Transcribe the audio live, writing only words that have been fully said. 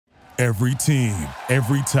Every team,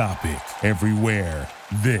 every topic, everywhere.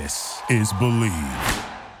 This is Believe.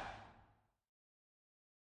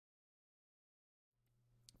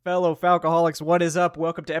 Fellow Falcoholics, what is up?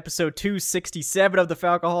 Welcome to episode 267 of the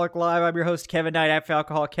Falcoholic Live. I'm your host, Kevin Knight, at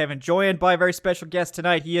Falcoholic Kevin, joined by a very special guest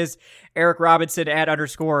tonight. He is Eric Robinson at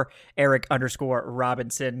 _Eric_Robinson,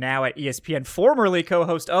 now at ESPN, formerly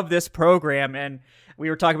co-host of this program. And we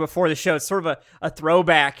were talking before the show, it's sort of a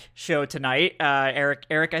throwback show tonight.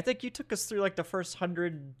 Eric, I think you took us through like the first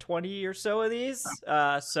 120 or so of these.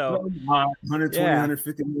 120,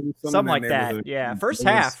 150, maybe, something like that. Yeah, first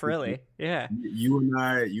half, really. Yeah. You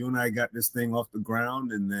and I got this thing off the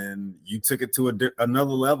ground, and then you took it to another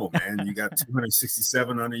level, man. You got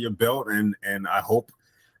 267 under your belt, and I hope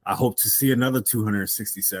to see another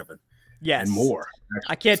 267. Yes. And more.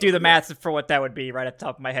 I can't do the math for what that would be right at the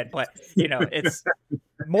top of my head, but it's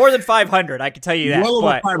more than 500. I can tell you that. Well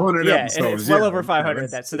over 500 episodes. It's well over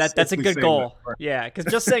 500. That's a good goal. Right. Yeah, because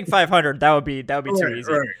just saying 500 that would be too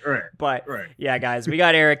easy. Right. But yeah, guys, we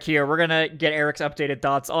got Eric here. We're gonna get Eric's updated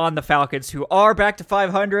thoughts on the Falcons, who are back to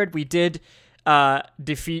 500. We did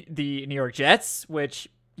defeat the New York Jets, which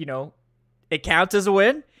it counts as a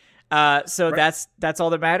win. So that's all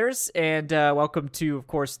that matters. And welcome to, of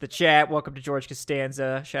course, the chat. Welcome to George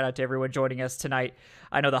Costanza. Shout out to everyone joining us tonight.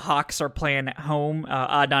 I know the Hawks are playing at home.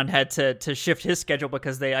 Adnan had to shift his schedule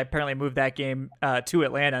because they apparently moved that game to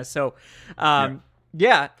Atlanta. So,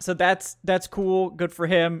 so that's cool. Good for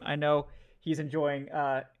him. I know he's enjoying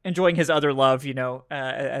his other love,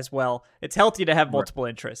 as well. It's healthy to have multiple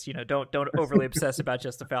interests. Don't overly obsess about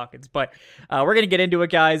just the Falcons. But we're gonna get into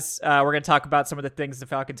it, guys. We're gonna talk about some of the things the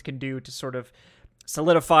Falcons can do to sort of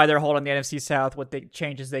solidify their hold on the NFC South, what the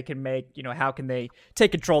changes they can make. How can they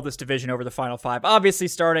take control of this division over the final five? Obviously,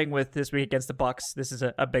 starting with this week against the Bucs. This is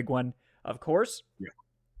a big one, of course. Yeah.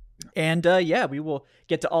 And we will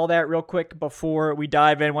get to all that real quick before we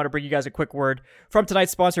dive in. I want to bring you guys a quick word from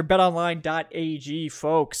tonight's sponsor, betonline.ag,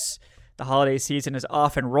 folks. The holiday season is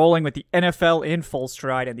off and rolling with the NFL in full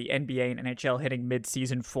stride and the NBA and NHL hitting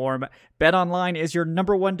mid-season form. BetOnline is your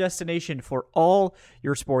number one destination for all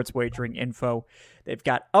your sports wagering info. They've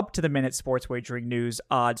got up-to-the-minute sports wagering news,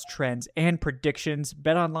 odds, trends, and predictions.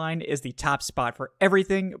 BetOnline is the top spot for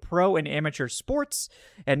everything pro and amateur sports,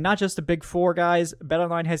 and not just the big four, guys.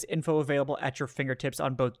 BetOnline has info available at your fingertips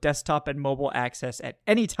on both desktop and mobile access at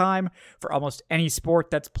any time for almost any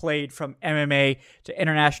sport that's played, from MMA to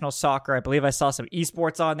international soccer. I believe I saw some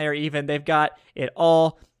esports on there even. They've got it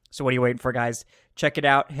all. So what are you waiting for, guys? Check it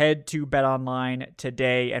out. Head to BetOnline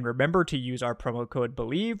today, and remember to use our promo code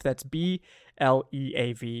BELIEVE. That's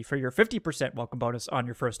BLEAV for your 50% welcome bonus on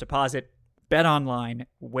your first deposit. BetOnline,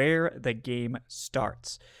 where the game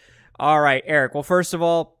starts. All right, Eric. Well, first of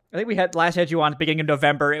all, I think we had you on at the beginning of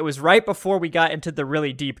November. It was right before we got into the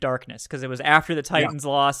really deep darkness because it was after the Titans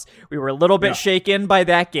loss. We were a little bit shaken by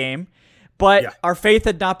that game. But our faith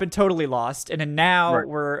had not been totally lost, and then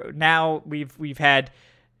now we've had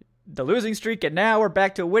the losing streak, and now we're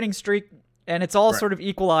back to a winning streak, and it's all sort of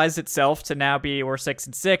equalized itself to now we're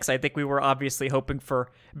 6-6. I think we were obviously hoping for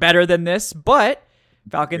better than this, but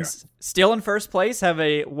Falcons still in first place, have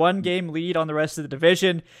a 1-game lead on the rest of the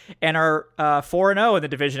division, and are 4-0 in the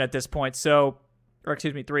division at this point. 3-0.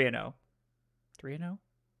 3-0.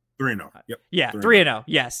 3-0. Yep. Yeah, 3-0.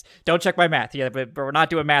 Yes. Don't check my math. Yeah, but we're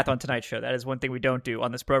not doing math on tonight's show. That is one thing we don't do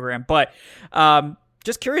on this program. But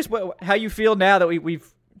just curious how you feel now that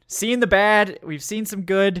we've seen the bad, we've seen some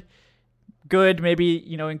good, maybe,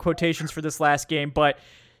 in quotations for this last game. But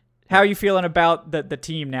how are you feeling about the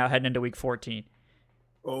team now heading into week 14?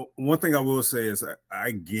 Well, one thing I will say is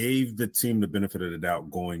I gave the team the benefit of the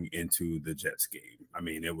doubt going into the Jets game. I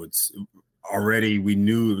mean, it was already, we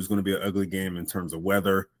knew it was going to be an ugly game in terms of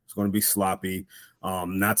weather. It's going to be sloppy.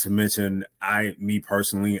 Not to mention, me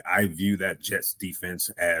personally, I view that Jets defense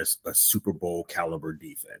as a Super Bowl caliber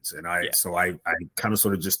defense. And so I kind of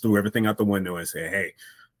sort of just threw everything out the window and said, hey,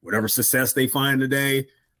 whatever success they find today,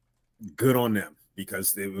 good on them,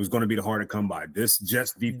 because it was going to be the hard to come by. This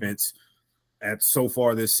Jets defense so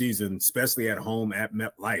far this season, especially at home at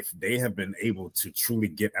MetLife, they have been able to truly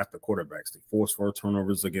get at the quarterbacks. They forced 4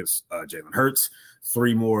 turnovers against Jalen Hurts,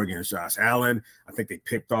 3 more against Josh Allen. I think they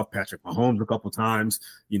picked off Patrick Mahomes a couple times.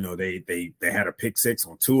 They had a pick 6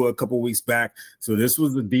 on Tua a couple weeks back. So this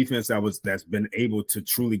was the defense that's been able to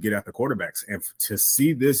truly get at the quarterbacks. And to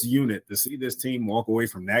see this team walk away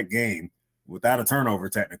from that game without a turnover,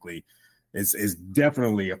 technically, is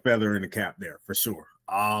definitely a feather in the cap there for sure.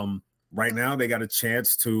 Right now, they got a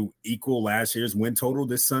chance to equal last year's win total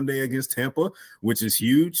this Sunday against Tampa, which is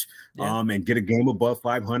huge, and get a game above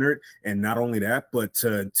 500. And not only that, but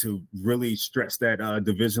to really stretch that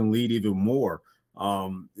division lead even more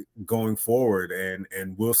going forward.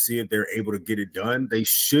 And we'll see if they're able to get it done. They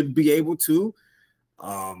should be able to.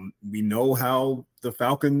 We know how the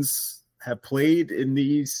Falcons have played in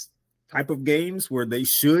these type of games where they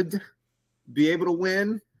should be able to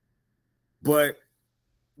win, but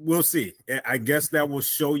we'll see. I guess that will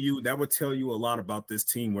tell you a lot about this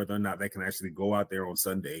team, whether or not they can actually go out there on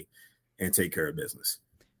Sunday and take care of business.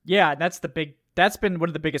 Yeah, that's been one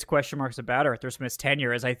of the biggest question marks about Arthur Smith's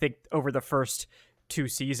tenure, is I think over the first 2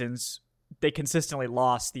 seasons, they consistently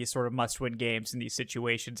lost these sort of must-win games in these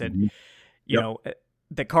situations. And, you know,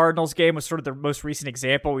 the Cardinals game was sort of the most recent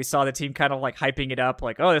example. We saw the team kind of like hyping it up,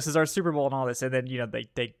 like, oh, this is our Super Bowl and all this. And then, you know,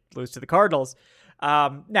 they lose to the Cardinals.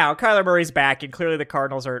 Now Kyler Murray's back, and clearly the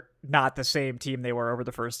Cardinals are not the same team they were over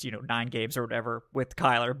the first, 9 games or whatever with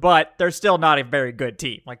Kyler, but they're still not a very good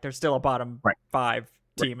team. Like, they're still a bottom 5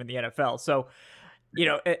 team in the NFL. So,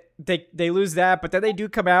 they lose that, but then they do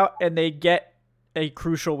come out and they get a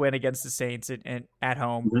crucial win against the Saints and at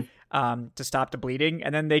home to stop the bleeding.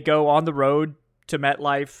 And then they go on the road to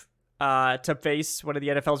MetLife to face one of the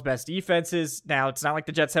NFL's best defenses. Now, it's not like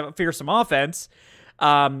the Jets have a fearsome offense,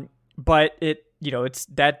 but it's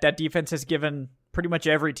that defense has given pretty much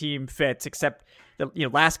every team fits, except the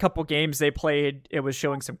last couple games they played, it was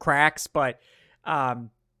showing some cracks. But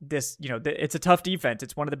it's a tough defense.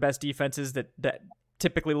 It's one of the best defenses that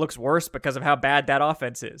typically looks worse because of how bad that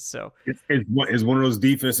offense is. So it's one of those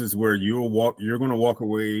defenses where you're going to walk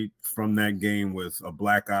away from that game with a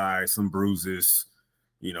black eye, some bruises,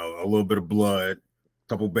 a little bit of blood, a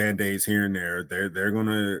couple Band-Aids here and there. They're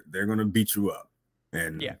gonna beat you up,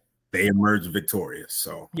 and they emerge victorious.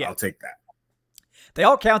 So I'll take that. They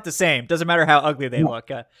all count the same. Doesn't matter how ugly they look.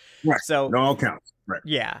 Right. So it all counts. Right.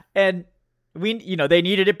 Yeah, and they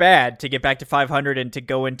needed it bad to get back to 500 and to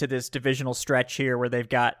go into this divisional stretch here where they've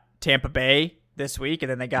got Tampa Bay this week, and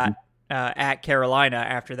then they got at Carolina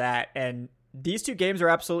after that. And these 2 games are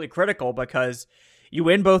absolutely critical because you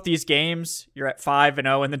win both these games, you're at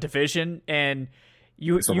 5-0 in the division, and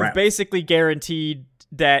you've basically guaranteed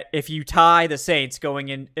that if you tie the Saints going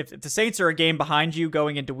in, if the Saints are a game behind you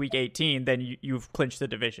going into week 18, then you've clinched the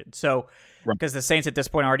division. So because the Saints at this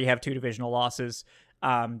point already have 2 divisional losses,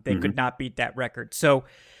 they could not beat that record. So,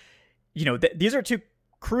 these are 2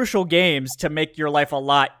 crucial games to make your life a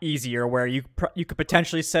lot easier, where you could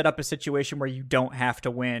potentially set up a situation where you don't have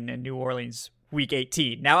to win in New Orleans week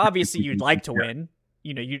 18. Now, obviously you'd like to win,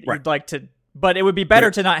 you'd like to, but it would be better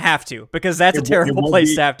to not have to, because that's a terrible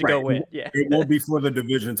place to have to go win. Yeah. It won't be for the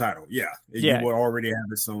division title. Yeah. You will already have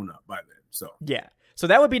it sewn up by then. So, so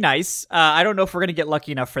that would be nice. I don't know if we're going to get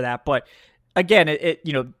lucky enough for that, but again,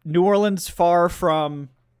 New Orleans, far from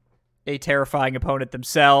a terrifying opponent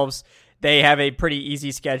themselves. They have a pretty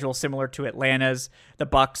easy schedule, similar to Atlanta's. The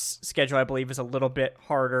Bucs' schedule, I believe, is a little bit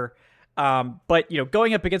harder. But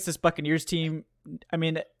going up against this Buccaneers team, I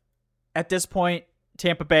mean, at this point,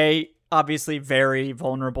 Tampa Bay obviously very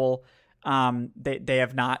vulnerable. They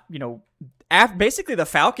have not, basically the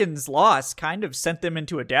Falcons' loss kind of sent them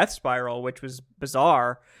into a death spiral, which was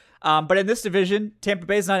bizarre. But in this division, Tampa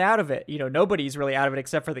Bay's not out of it. Nobody's really out of it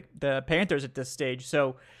except for the Panthers at this stage.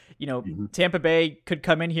 So, Tampa Bay could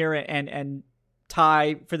come in here and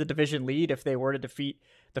tie for the division lead if they were to defeat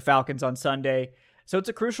the Falcons on Sunday. So it's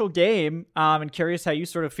a crucial game. And curious how you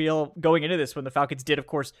sort of feel going into this when the Falcons did, of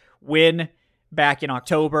course, win back in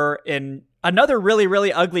October in another really,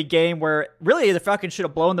 really ugly game where really the Falcons should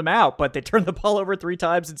have blown them out, but they turned the ball over 3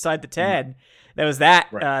 times inside the 10. That was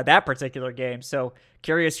that particular game. So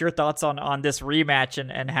curious your thoughts on this rematch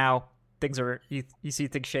and how things are, you see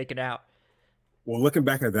things shaking out. Well, looking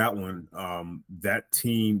back at that one,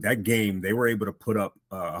 that game, they were able to put up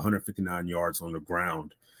 159 yards on the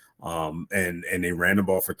ground, and they ran the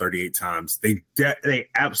ball for 38 times. They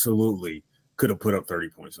absolutely could have put up 30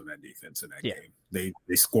 points on that defense in that game.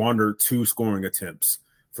 They squandered 2 scoring attempts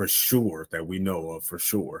for sure that we know of for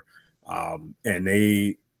sure, and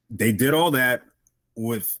they did all that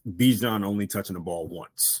with Bijan only touching the ball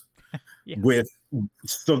once.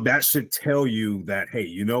 So that should tell you that, hey,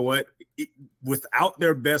 you know what? Without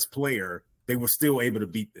their best player, they were still able to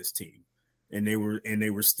beat this team, and they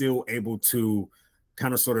were still able to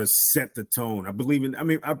kind of sort of set the tone.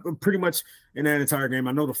 I pretty much in that entire game,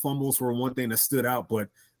 I know the fumbles were one thing that stood out, but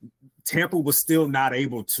Tampa was still not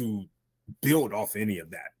able to build off any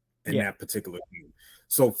of that in that particular game.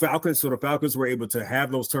 So the Falcons were able to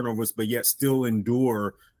have those turnovers, but yet still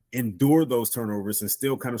endure endure those turnovers and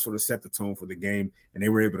still kind of sort of set the tone for the game, and they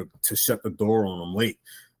were able to shut the door on them late.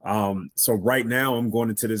 So right now I'm going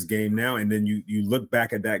into this game now, and then you look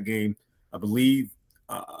back at that game. I believe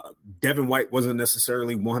Devin White wasn't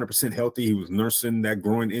necessarily 100% healthy. He was nursing that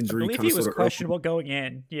groin injury. I believe he was questionable going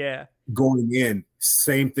in. Yeah. Going in.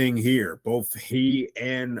 Same thing here. Both he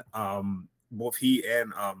and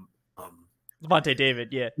Levante David,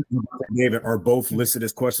 yeah. David are both listed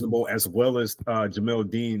as questionable, as well as Jamel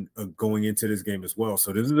Dean going into this game as well.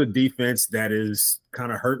 So this is a defense that is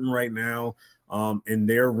kind of hurting right now. And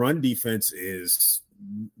their run defense is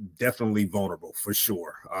definitely vulnerable for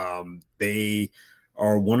sure. They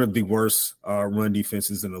are one of the worst run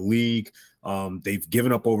defenses in the league. They've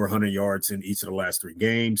given up over 100 yards in each of the last 3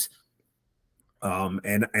 games.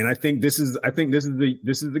 And I think this is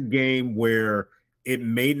the game where it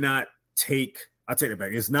may not take. I'll take it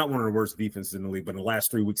back. It's not one of the worst defenses in the league, but in the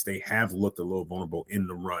last 3 weeks they have looked a little vulnerable in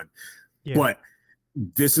the run. Yeah. But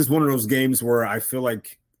this is one of those games where I feel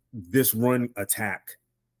like this run attack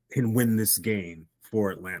can win this game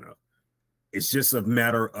for Atlanta. It's just a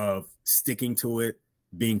matter of sticking to it,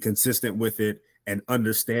 being consistent with it, and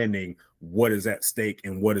understanding what is at stake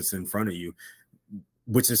and what is in front of you,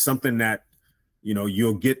 which is something that,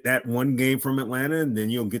 you'll get that one game from Atlanta, and then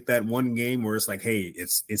you'll get that one game where it's like, hey,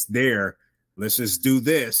 it's there. Let's just do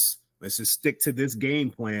this. Let's just stick to this game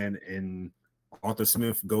plan. And Arthur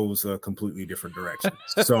Smith goes a completely different direction.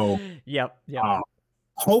 So, yep.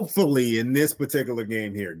 Hopefully in this particular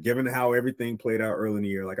game here, given how everything played out early in the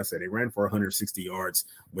year, like I said, they ran for 160 yards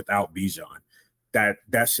without Bijan.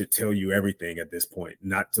 That should tell you everything at this point.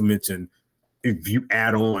 Not to mention, if you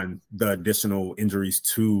add on the additional injuries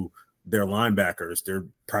to their linebackers, they're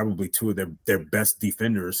probably 2 of their best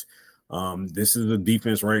defenders. This is a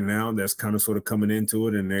defense right now that's kind of sort of coming into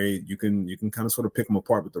it, and you can kind of sort of pick them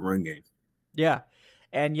apart with the run game. Yeah,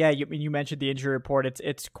 and yeah, you mentioned the injury report.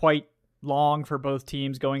 It's quite long for both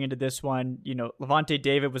teams going into this one. Levante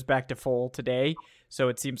David was back to full today, so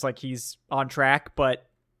it seems like he's on track. But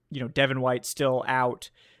Devin White still out.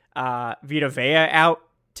 Vita Vea out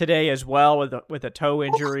today as well with a toe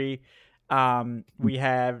injury. We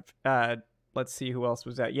have let's see who else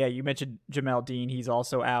was out. Yeah, you mentioned Jamel Dean. He's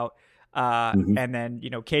also out. And then,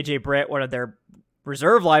 KJ Britt, one of their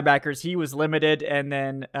reserve linebackers, he was limited. And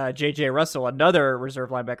then JJ Russell, another reserve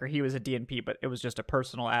linebacker, he was a DNP, but it was just a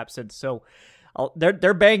personal absence. So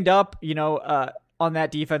they're banged up, on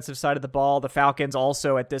that defensive side of the ball. The Falcons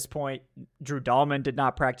also at this point, Drew Dahlman did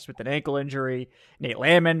not practice with an ankle injury. Nate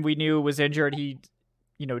Landman, we knew, was injured. He,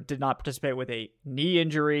 did not participate with a knee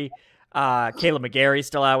injury. Caleb McGarry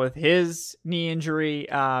still out with his knee injury,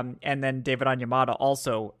 and then David Onyemata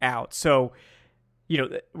also out. So,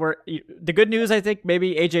 the good news, I think,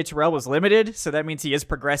 maybe AJ Terrell was limited, so that means he is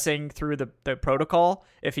progressing through the protocol.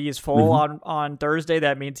 If he is full on Thursday,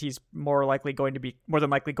 that means he's more than likely going to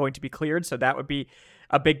be cleared. So that would be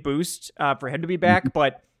a big boost for him to be back.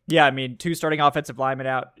 But yeah, 2 starting offensive linemen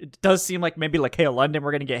out. It does seem like maybe Lakeil London,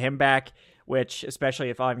 we're going to get him back, which, especially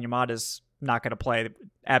if Onyemata's not going to play,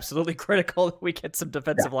 absolutely critical that we get some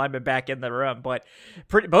defensive linemen back in the room. But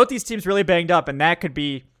both these teams really banged up, and that could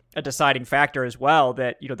be a deciding factor as well,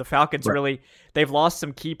 that the Falcons they've lost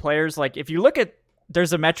some key players. Like, if you look at,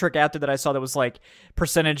 there's a metric out there that I saw that was like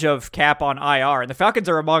percentage of cap on IR, and the Falcons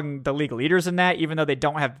are among the league leaders in that, even though they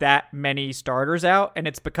don't have that many starters out, and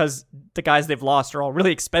it's because the guys they've lost are all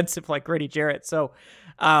really expensive, like Grady Jarrett. So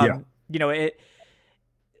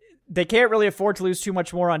they can't really afford to lose too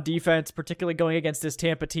much more on defense, particularly going against this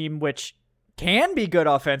Tampa team, which can be good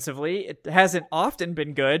offensively. It hasn't often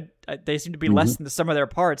been good. They seem to be less than the sum of their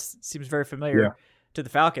parts. It seems very familiar to the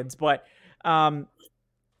Falcons. But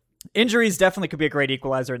injuries definitely could be a great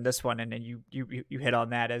equalizer in this one, and then you hit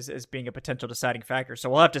on that as being a potential deciding factor. So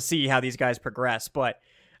we'll have to see how these guys progress. But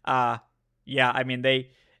they,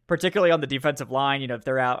 particularly on the defensive line, if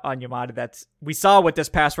they're out Onyemata, we saw what this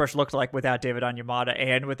pass rush looked like without David Onyemata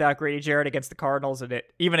and without Grady Jarrett against the Cardinals, and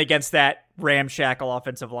even against that ramshackle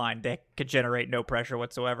offensive line, they could generate no pressure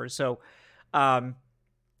whatsoever. So I'm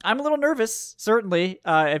a little nervous, certainly,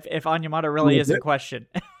 if Onyemata really is in question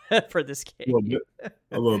for this game.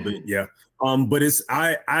 A little bit, yeah. But it's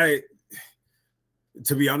I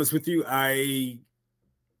to be honest with you, I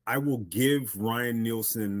will give Ryan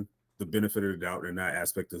Nielsen the benefit of the doubt in that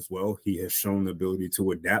aspect as well. He has shown the ability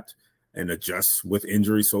to adapt and adjust with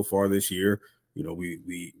injury so far this year.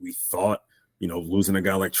 We thought, losing a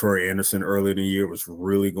guy like Troy Anderson earlier in the year was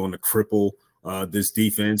really going to cripple this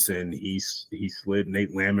defense, and he slid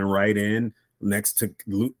Nate Landman right in next to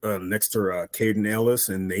Caden Ellis,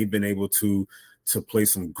 and they've been able to play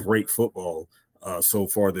some great football so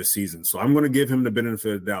far this season. So I'm going to give him the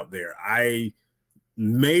benefit of the doubt there. I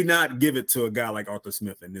may not give it to a guy like Arthur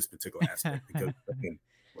Smith in this particular aspect because again,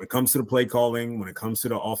 when it comes to the play calling, when it comes to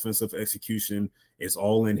the offensive execution, it's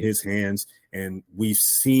all in his hands. And we've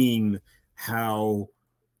seen how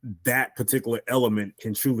that particular element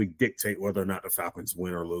can truly dictate whether or not the Falcons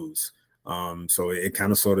win or lose. So it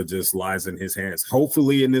kind of sort of just lies in his hands.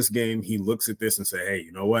 Hopefully in this game, he looks at this and say, hey,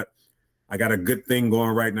 you know what? I got a good thing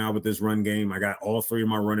going right now with this run game. I got all three of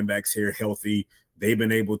my running backs here healthy. They've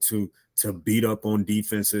been able to beat up on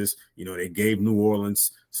defenses. You know, they gave New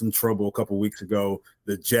Orleans some trouble a couple weeks ago.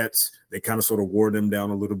 The Jets, they kind of sort of wore them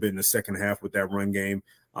down a little bit in the second half with that run game.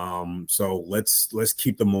 So let's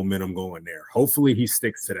keep the momentum going there. Hopefully he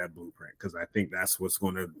sticks to that blueprint because I think that's what's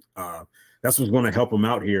going to help him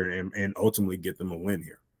out here and ultimately get them a win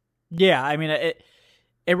here. Yeah, I mean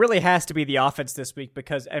it really has to be the offense this week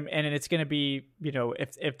because and it's going to be, you know,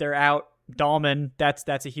 if they're out Dahlman,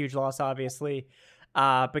 that's a huge loss obviously.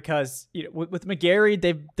 Because you know, with McGarry,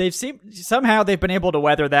 they've seemed somehow they've been able to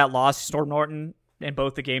weather that loss. Storm Norton in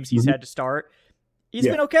both the games he's had to start. He's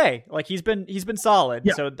been okay. Like he's been solid.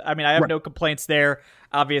 Yeah. So I mean, I have no complaints there.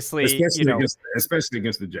 Obviously, especially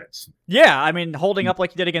against the Jets. Yeah, I mean, holding up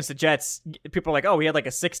like he did against the Jets, people are like, "Oh, he had like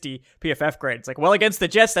a 60 PFF grade." It's like, well, against the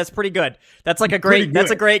Jets, that's pretty good. That's like a great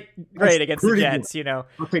grade against the Jets. Good. You know,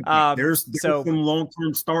 I'll take there's some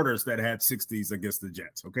long-term starters that had 60s against the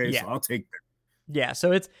Jets. Okay, so I'll take that. Yeah,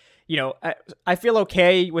 so it's, you know, I feel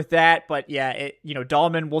okay with that, but yeah,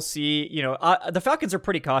 Dahlman, we'll see. You know, the Falcons are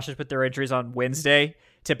pretty cautious with their injuries on Wednesday.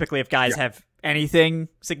 Typically, if guys have anything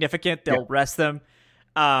significant, they'll rest them.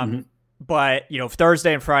 But, you know,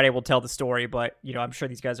 Thursday and Friday will tell the story, but, you know, I'm sure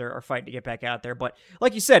these guys are fighting to get back out there. But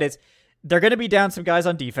like you said, they're going to be down some guys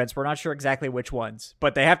on defense. We're not sure exactly which ones,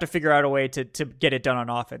 but they have to figure out a way to get it done on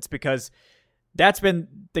offense because that's been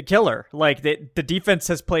the killer. Like the defense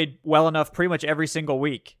has played well enough pretty much every single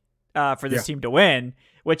week for this team to win,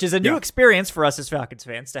 which is a new experience for us as Falcons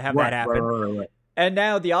fans to have that happen. Right. And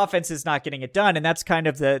now the offense is not getting it done. And that's kind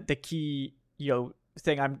of the key, you know,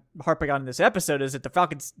 thing I'm harping on in this episode is that the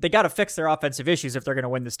Falcons, they got to fix their offensive issues if they're going to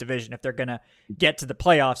win this division. If they're going to get to the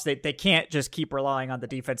playoffs, they can't just keep relying on the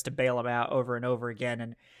defense to bail them out over and over again.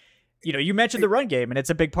 And, you know, you mentioned the run game and it's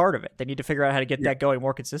a big part of it. They need to figure out how to get that going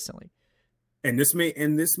more consistently. And this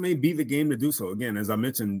may be the game to do so. Again, as I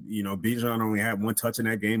mentioned, you know, Bijan only had one touch in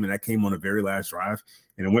that game, and that came on the very last drive,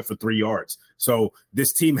 and it went for 3 yards. So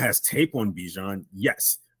this team has tape on Bijan,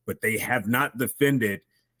 yes, but they have not defended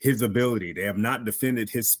his ability. They have not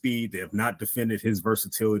defended his speed. They have not defended his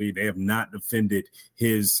versatility. They have not defended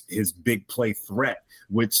his big play threat,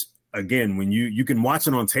 which, again, when you can watch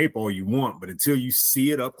it on tape all you want, but until you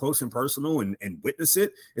see it up close and personal and witness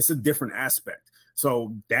it, it's a different aspect.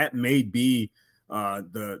 So that may be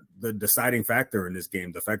the deciding factor in this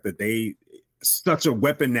game, the fact that they such a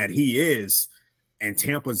weapon that he is, and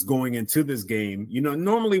Tampa's going into this game. You know,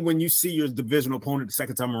 normally when you see your divisional opponent the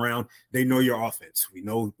second time around, they know your offense. We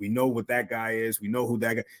know what that guy is. We know who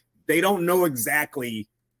that guy. They don't know exactly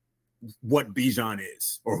what Bijan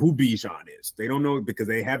is or who Bijan is. They don't know because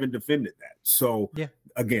they haven't defended that. So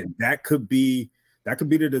again, that could be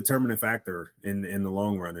the determining factor in the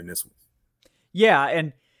long run in this one. Yeah,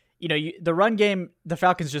 and you know, the run game, the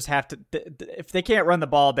Falcons just have to. If they can't run the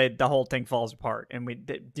ball, the whole thing falls apart. And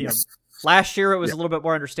know, last year it was a little bit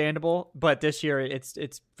more understandable, but this year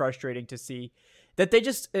it's frustrating to see that they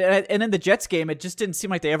just. And in the Jets game, it just didn't seem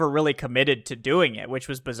like they ever really committed to doing it, which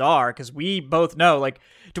was bizarre because we both know, like,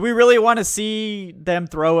 do we really want to see them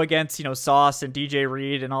throw against, you know, Sauce and DJ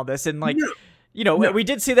Reed and all this? And like, we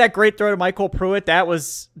did see that great throw to Michael Pruitt. That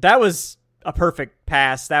was a perfect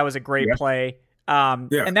pass. That was a great play.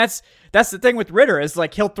 And that's the thing with Ritter is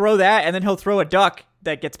like he'll throw that and then he'll throw a duck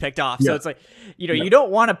that gets picked off. So it's like, you know, you don't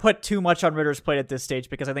want to put too much on Ritter's plate at this stage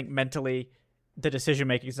because I think mentally the decision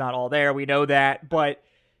making is not all there. We know that, but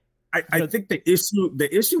I think the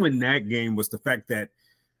issue in that game was the fact that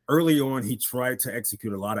early on he tried to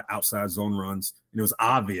execute a lot of outside zone runs, and it was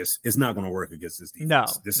obvious it's not going to work against this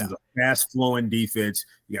defense. This is a fast-flowing defense.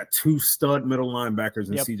 You got 2 stud middle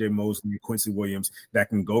linebackers in C.J. Mosley and Quincy Williams that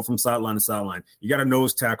can go from sideline to sideline. You got a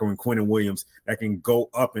nose tackle in Quentin Williams that can go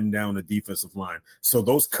up and down the defensive line. So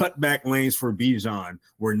those cutback lanes for Bijan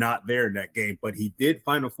were not there in that game, but he did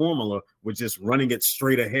find a formula with just running it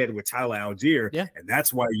straight ahead with Tyler Algier, and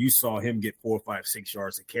that's why you saw him get 4, 5, 6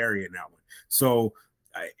 yards of carry in that one. So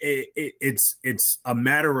it's a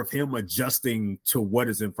matter of him adjusting to what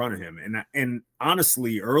is in front of him. And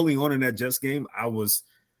honestly, early on in that Jets game, I was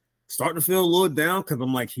starting to feel a little down because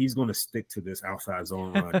I'm like, he's going to stick to this outside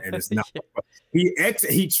zone run, and it's not.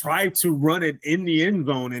 He tried to run it in the end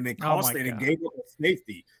zone, and it cost it and gave up a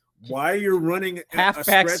safety. Why you're running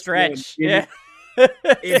halfback stretch in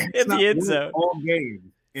in the end zone all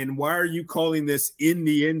game, and why are you calling this in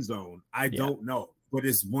the end zone? I don't know, but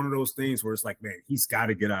it's one of those things where it's like, man, he's got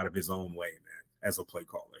to get out of his own way, man. As a play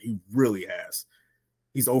caller, he really has.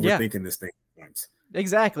 He's overthinking this thing.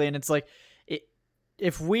 Exactly, and it's like,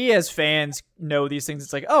 if we as fans know these things,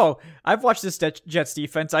 it's like, oh, I've watched this Jets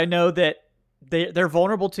defense. I know that they're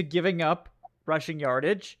vulnerable to giving up rushing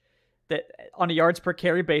yardage. That on a yards per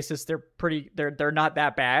carry basis, they're not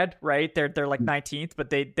that bad, right? They're like 19th, but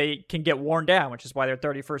they can get worn down, which is why they're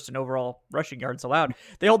 31st in overall rushing yards allowed.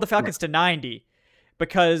 They hold the Falcons to 90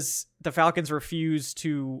 because the Falcons refuse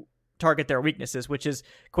to target their weaknesses, which is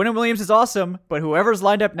Quinnen Williams is awesome, but whoever's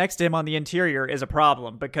lined up next to him on the interior is a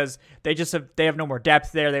problem because they have no more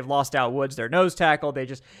depth there. They've lost Al Woods, their nose tackle. They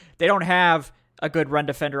don't have a good run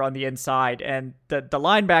defender on the inside, and the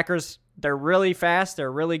linebackers, they're really fast,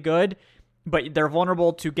 they're really good, but they're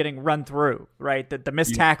vulnerable to getting run through, right? The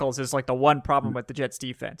missed tackles is like the one problem with the Jets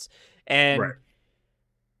defense. And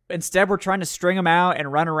instead we're trying to string them out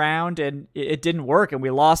and run around, and it didn't work, and we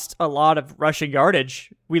lost a lot of rushing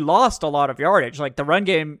yardage. We lost a lot of yardage. Like the run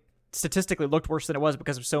game statistically looked worse than it was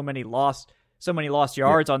because of so many lost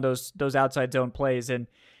yards on those outside zone plays. And,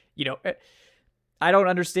 I don't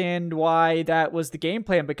understand why that was the game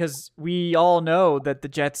plan, because we all know that the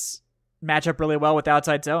Jets match up really well with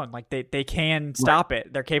outside zone. Like they can stop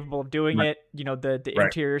it. They're capable of doing it. The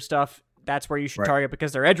interior stuff, that's where you should target,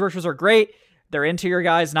 because their edge rushers are great. Their interior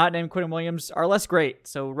guys, not named Quinnen Williams, are less great.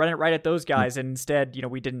 So run it right at those guys. And instead,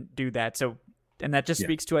 we didn't do that. So, and that just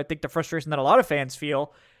speaks to, I think, the frustration that a lot of fans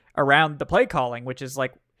feel around the play calling, which is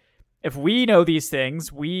like, if we know these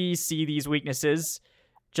things, we see these weaknesses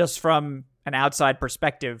just from an outside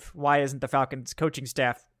perspective. Why isn't the Falcons coaching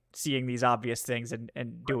staff seeing these obvious things and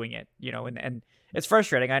doing it? And it's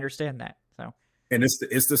frustrating. I understand that. So, and it's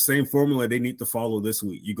the same formula they need to follow this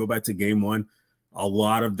week. You go back to game one, a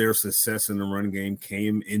lot of their success in the run game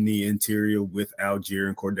came in the interior with Algier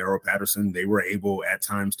and Cordero Patterson. They were able at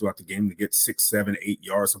times throughout the game to get 6, 7, 8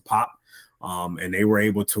 yards a pop. And they were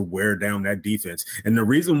able to wear down that defense. And the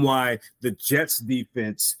reason why the Jets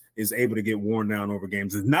defense is able to get worn down over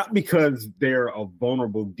games is not because they're a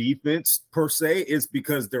vulnerable defense per se. It's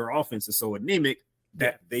because their offense is so anemic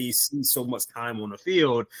that they see so much time on the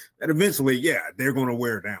field that eventually, they're going to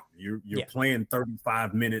wear down. You're playing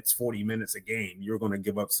 35 minutes, 40 minutes a game. You're going to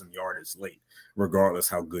give up some yardage late, regardless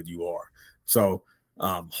how good you are. So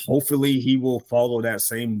hopefully he will follow that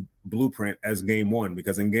same blueprint as game one,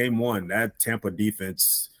 because in game one, that Tampa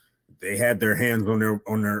defense, they had their hands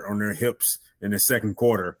on their hips in the second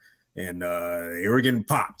quarter, and they were getting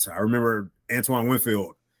popped. I remember Antoine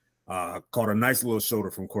Winfield caught a nice little shoulder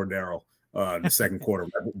from Cordero in the second quarter,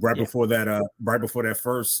 right before that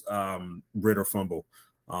first Ritter fumble.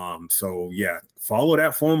 So follow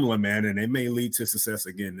that formula, man, and it may lead to success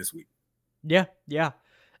again this week. Yeah.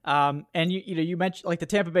 And you mentioned like the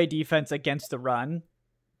Tampa Bay defense against the run,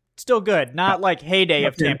 still good, not like heyday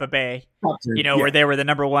of Tampa Bay, where they were the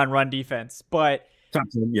number one run defense, but top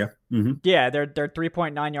 10, they're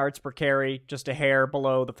 3.9 yards per carry, just a hair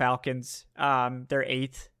below the Falcons. They're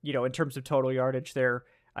 8th, in terms of total yardage. They're,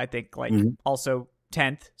 I think, also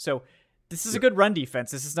 10th. So this is a good run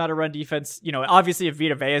defense. This is not a run defense. Obviously if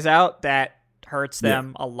Vita Vea is out, that hurts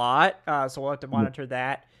them a lot. So we'll have to monitor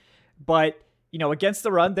that. But against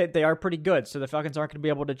the run, they are pretty good. So the Falcons aren't going to be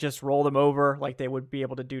able to just roll them over like they would be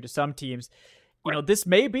able to do to some teams. This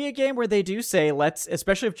may be a game where they do say,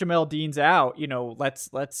 especially if Jamel Dean's out,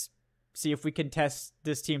 let's see if we can test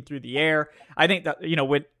this team through the air. I think that,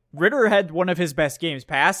 when Ritter had one of his best games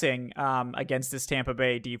passing against this Tampa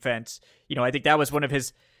Bay defense, I think that was one of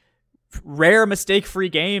his rare mistake-free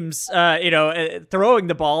games, throwing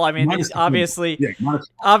the ball. I mean, obviously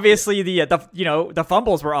the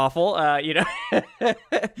fumbles were awful. I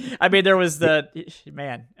mean, there was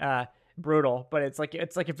brutal, but it's like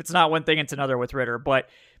if it's not one thing, it's another with Ritter. But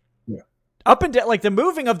up and down, like the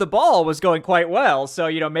moving of the ball was going quite well. So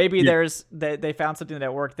maybe they found something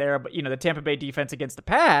that worked there. But the Tampa Bay defense against the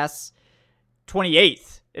pass,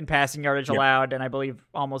 28th in passing yardage allowed, and I believe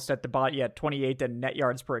almost at the bottom, 28th in net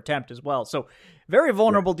yards per attempt as well. So very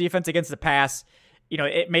vulnerable defense against the pass.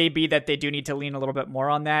 It may be that they do need to lean a little bit more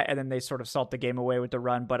on that, and then they sort of salt the game away with the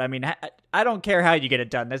run. But I mean, I don't care how you get it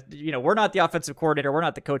done. We're not the offensive coordinator. We're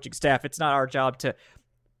not the coaching staff. It's not our job to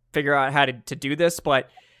figure out how to do this, but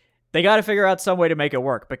they got to figure out some way to make it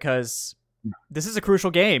work, because this is a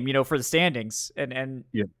crucial game, for the standings. And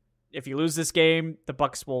if you lose this game, the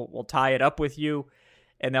Bucs will tie it up with you,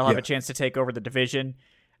 and they'll have a chance to take over the division.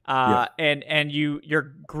 And your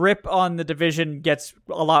grip on the division gets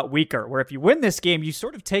a lot weaker, where if you win this game, you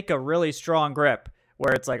sort of take a really strong grip,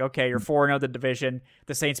 where it's like, okay, you're 4-0 the division.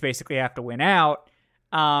 The Saints basically have to win out.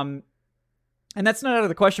 And that's not out of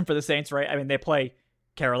the question for the Saints, right? I mean, they play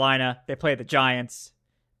Carolina, they play the Giants.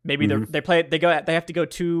 Maybe they have to go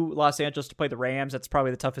to Los Angeles to play the Rams. That's probably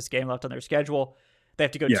the toughest game left on their schedule. They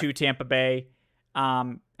have to go to Tampa Bay.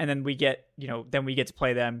 And then we get to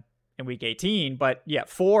play them in week 18. But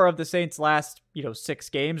 4 of the Saints' last, 6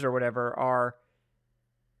 games or whatever are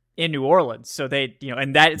in New Orleans. So they,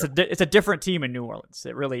 and that it's a different team in New Orleans.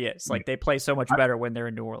 It really is. Like, they play so much better when they're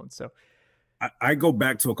in New Orleans. So I go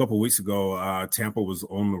back to a couple of weeks ago. Tampa was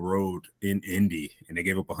on the road in Indy, and they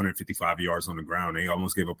gave up 155 yards on the ground. They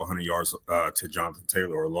almost gave up 100 yards to Jonathan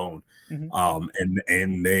Taylor alone.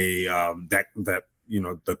 And they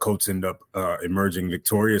the Colts end up emerging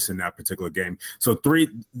victorious in that particular game. So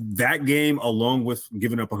that game, along with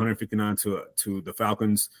giving up 159 to the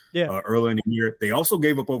Falcons early in the year, they also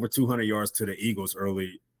gave up over 200 yards to the Eagles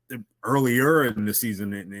earlier in the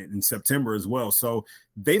season in September as well. So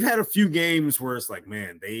they've had a few games where it's like,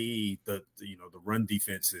 man, the run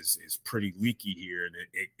defense is pretty leaky here, and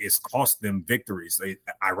it's cost them victories. They,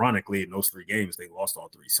 ironically, in those 3 games, they lost all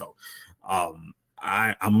 3. So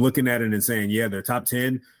I'm looking at it and saying, they're top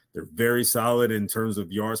 10. They're very solid in terms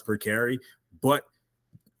of yards per carry, but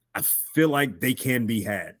I feel like they can be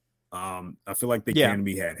had. Can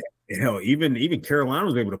be had. Hell, even Carolina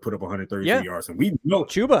was able to put up 133 yards, and we know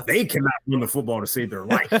Chuba, they cannot run the football to save their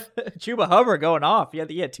life. Chuba Hubbard going off. He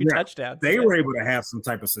had 2 touchdowns. They were able to have some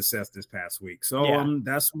type of success this past week. So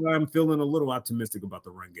that's why I'm feeling a little optimistic about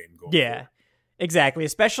the run game going forward. Exactly.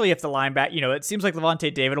 Especially if the linebacker, it seems like Levante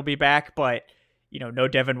David will be back, but no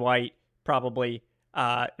Devin White, probably.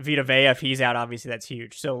 Vita Vea, if he's out, obviously that's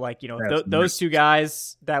huge. So those 2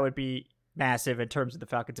 guys, that would be massive in terms of the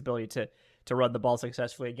Falcons' ability to run the ball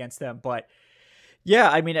successfully against them. But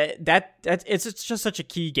I mean, it's just such a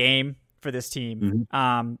key game for this team.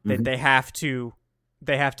 That they have to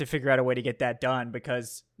figure out a way to get that done,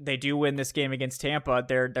 because they do win this game against Tampa.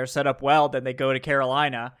 They're set up well. Then they go to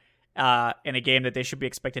Carolina in a game that they should be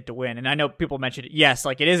expected to win. And I know people mentioned it. Yes,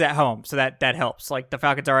 like, it is at home, so that helps. Like, the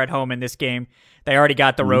Falcons are at home in this game. They already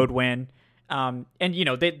got the road win. And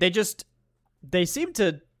they seem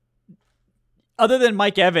to, other than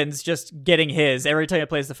Mike Evans just getting his every time he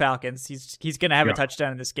plays the Falcons, he's going to have a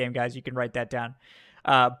touchdown in this game, guys. You can write that down.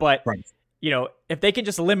 But if they can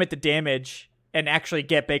just limit the damage and actually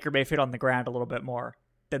get Baker Mayfield on the ground a little bit more,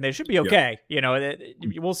 then they should be okay.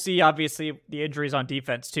 We'll see, obviously, the injuries on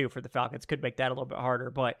defense too for the Falcons could make that a little bit harder,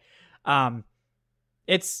 but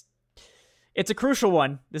it's a crucial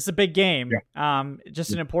one. This is a big game.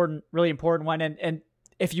 Just an really important one. And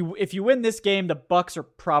if you win this game, the Bucs are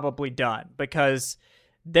probably done, because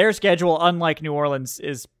their schedule, unlike New Orleans,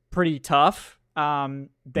 is pretty tough.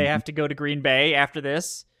 They have to go to Green Bay after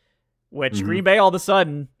this, which Green Bay all of a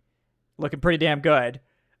sudden looking pretty damn good.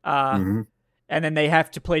 And then they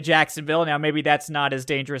have to play Jacksonville. Now, maybe that's not as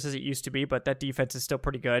dangerous as it used to be, but that defense is still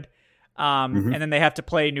pretty good. And then they have to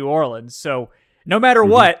play New Orleans. So no matter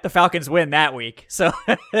what, the Falcons win that week. So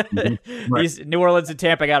these New Orleans and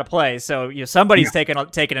Tampa got to play. So somebody's taking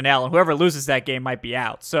an L, and whoever loses that game might be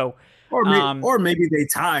out. So or maybe they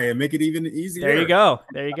tie and make it even easier. There you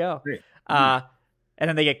go. And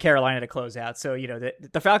then they get Carolina to close out. So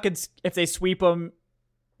the Falcons, if they sweep them,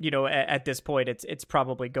 at this point, it's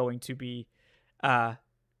probably going to be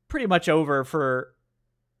pretty much over for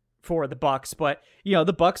the Bucs. But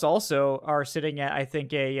the Bucs also are sitting at, I think,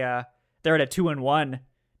 they're at a 2-1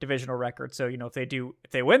 divisional record. So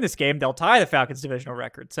if they win this game, they'll tie the Falcons divisional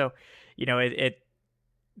record. So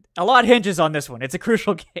a lot hinges on this one. It's a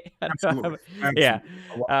crucial game. Absolutely.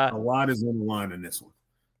 A lot is on the line in this one.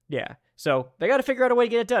 Yeah. So they got to figure out a way to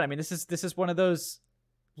get it done. I mean, this is one of those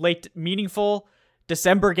late meaningful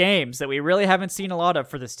December games that we really haven't seen a lot of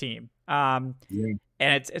for this team. And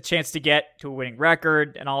it's a chance to get to a winning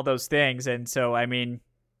record and all those things. And so, I mean,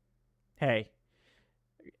 hey,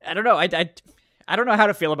 I don't know. I don't know how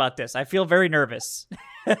to feel about this. I feel very nervous.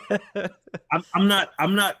 I'm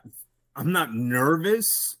not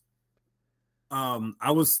nervous.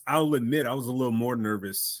 I'll admit I was a little more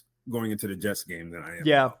nervous going into the Jets game than I am.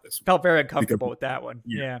 Yeah, about this one. Felt very uncomfortable with that one.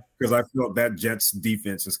 Yeah, because I felt that Jets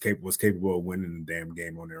defense was capable of winning the damn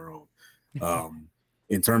game on their own.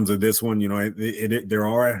 In terms of this one, they're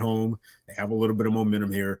all at home. They have a little bit of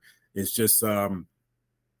momentum here. It's just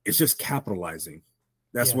capitalizing.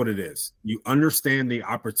 That's what it is. You understand the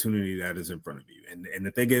opportunity that is in front of you. And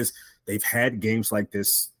the thing is, they've had games like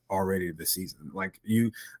this already this season. Like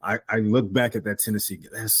I look back at that Tennessee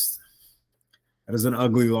game. That is an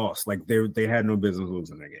ugly loss. Like they had no business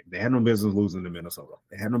losing that game. They had no business losing to Minnesota.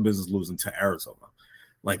 They had no business losing to Arizona.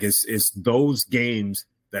 Like it's those games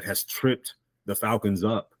that has tripped the Falcons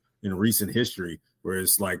up in recent history, where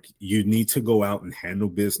it's like you need to go out and handle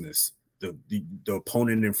business. The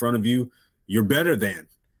opponent in front of you, you're better than.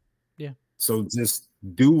 Yeah. So just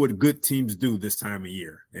do what good teams do this time of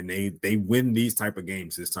year, and they win these type of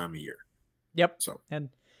games this time of year. Yep. So and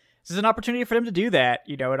this is an opportunity for them to do that.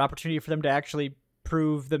 You know, an opportunity for them to actually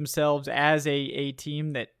prove themselves as a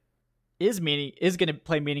team that is going to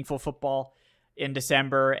play meaningful football in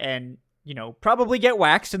December, and you know, probably get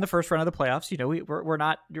waxed in the first round of the playoffs. You know, we're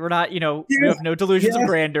not, you know, we have no delusions of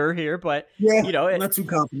grandeur here, but you know, I'm not too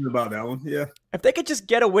confident about that one. Yeah. If they could just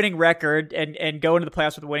get a winning record and go into the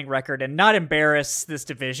playoffs with a winning record and not embarrass this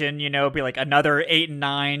division, you know, be like another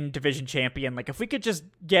 8-9 division champion. Like if we could just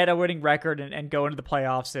get a winning record and go into the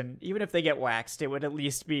playoffs, and even if they get waxed, it would at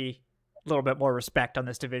least be a little bit more respect on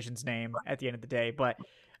this division's name at the end of the day. But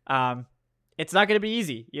it's not going to be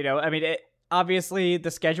easy. You know, I mean, obviously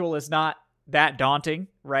the schedule is not that daunting,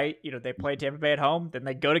 right? You know, they play Tampa Bay at home, then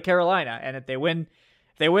they go to Carolina, and if they win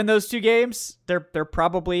those two games, they're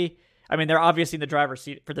probably, I mean, they're obviously in the driver's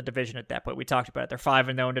seat for the division at that point. We talked about it. They're 5-0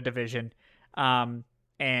 in the division. And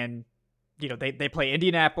you know, they play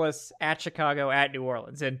Indianapolis, at Chicago, at New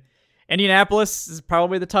Orleans. And Indianapolis is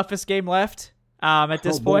probably the toughest game left at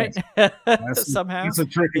this point. Somehow. It's a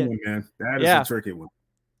tricky one, man. That is a tricky one.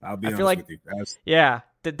 I'll be honest with you.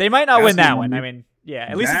 They might not win that one. I mean, yeah,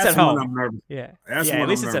 at least it's at home. I'm nervous. Yeah, at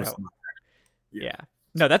least it's at home. Yeah.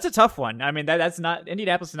 No, that's a tough one. I mean, that's not,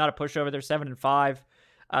 Indianapolis is not a pushover. They're 7-5.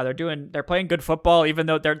 They're playing good football, even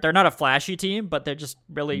though they're not a flashy team, but they're just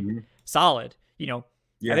really solid. You know,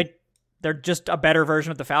 I think they're just a better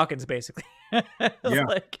version of the Falcons, basically. That's a good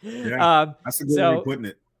way of putting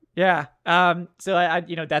it. Yeah. So I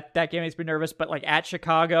you know, that game makes me nervous, but like at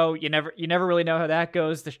Chicago, you never really know how that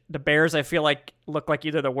goes. The Bears, I feel like, look like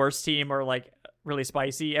either the worst team or like really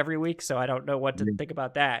spicy every week. So I don't know what to think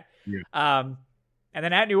about that. Yeah. And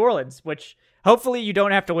then at New Orleans, which hopefully you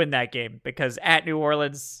don't have to win that game, because at New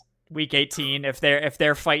Orleans week 18, if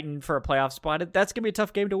they're fighting for a playoff spot, that's going to be a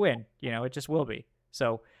tough game to win. You know, it just will be.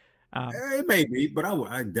 So, it may be, but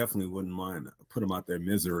I definitely wouldn't mind put them out their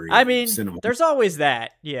misery. I mean, there's always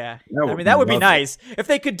that. Yeah. That would be nice. If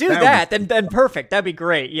they could do that, then perfect. That'd be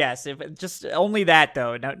great. Yes. If just only that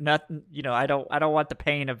though, nothing, you know, I don't want the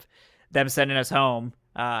pain of them sending us home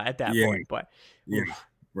at that point, but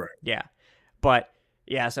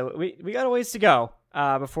so we got a ways to go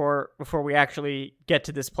before we actually get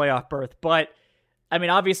to this playoff berth. But I mean,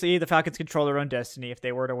 obviously the Falcons control their own destiny. If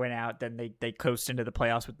they were to win out, then they coast into the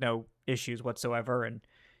playoffs with no issues whatsoever. And,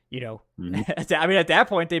 you know, I mean, at that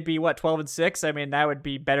point they'd be 12-6. I mean, that would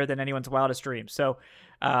be better than anyone's wildest dreams. So,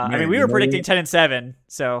 I mean, we were predicting 10-7.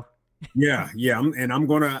 So I'm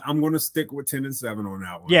gonna stick with 10-7 on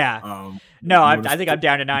that one. Yeah. No, I think I'm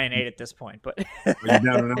down to 9-8 at this point. But are you down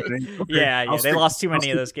to 9-8? Okay. Yeah. They lost too many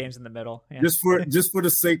of those games in the middle. Yeah. Just for the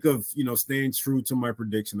sake of, you know, staying true to my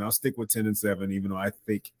prediction, I'll stick with 10-7, even though I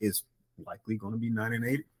think it's likely going to be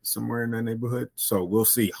 9-8, somewhere in that neighborhood. So we'll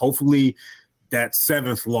see. Hopefully, that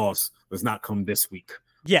 7th loss does not come this week.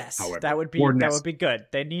 Yes, however, that would be good.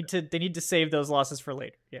 They need to save those losses for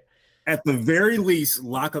later. Yeah. At the very least,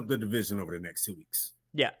 lock up the division over the next 2 weeks.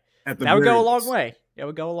 Yeah. That would go a long way. It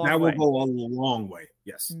would go a long way. That would go a long way.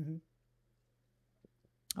 Yes. Mm-hmm.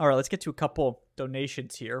 All right, let's get to a couple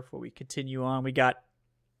donations here before we continue on. We got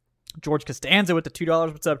George Costanza with the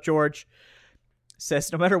 $2. What's up, George?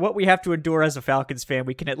 Says, no matter what we have to endure as a Falcons fan,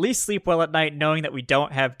 we can at least sleep well at night knowing that we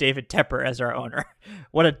don't have David Tepper as our owner.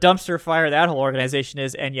 What a dumpster fire that whole organization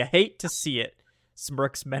is, and you hate to see it.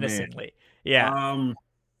 Smirks menacingly. Man.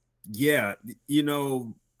 Yeah. You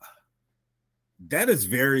know, that is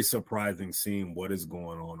very surprising seeing what is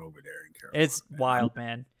going on over there in Carolina. It's wild,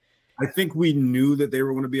 man. I think we knew that they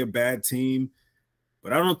were going to be a bad team,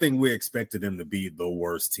 but I don't think we expected them to be the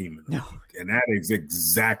worst team in the league. And that is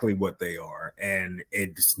exactly what they are. And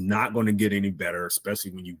it's not going to get any better,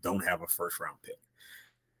 especially when you don't have a first-round pick.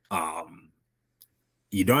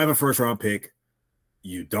 You don't have a first-round pick.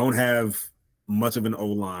 You don't have much of an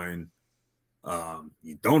O-line.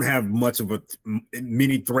 You don't have much of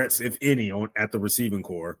many threats, if any, at the receiving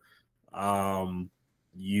core.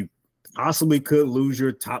 You possibly could lose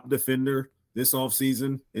your top defender this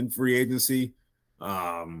offseason in free agency.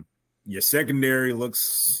 Your secondary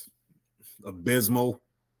looks abysmal.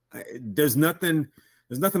 There's nothing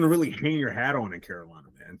to really hang your hat on in Carolina,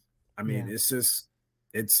 man. I mean, it's just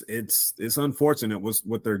it's unfortunate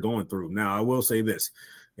what they're going through. Now, I will say this.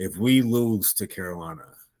 if we lose to Carolina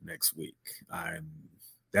next week,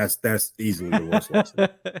 that's easily the worst loss.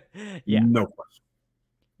 Yeah. No question.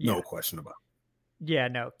 No question about it. Yeah,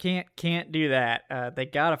 no, can't do that. They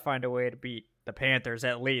got to find a way to beat the Panthers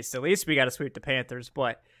at least. At least we got to sweep the Panthers.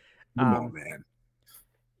 But come on, man.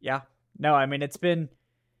 Yeah, no, I mean it's been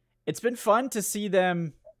fun to see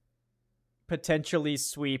them potentially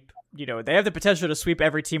sweep. You know, they have the potential to sweep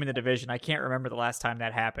every team in the division. I can't remember the last time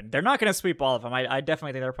that happened. They're not going to sweep all of them. I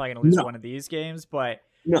definitely think they're probably going to lose one of these games, but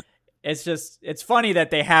it's funny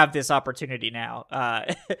that they have this opportunity now.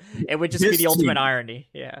 It would just be the ultimate irony.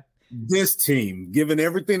 Yeah. This team, given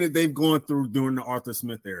everything that they've gone through during the Arthur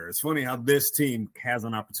Smith era, it's funny how this team has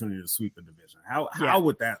an opportunity to sweep a division. How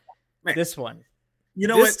would that? Man, this one. You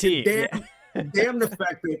know this what? Team, damn the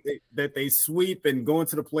fact that they sweep and go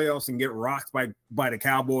into the playoffs and get rocked by the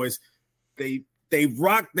Cowboys. They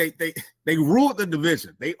ruled the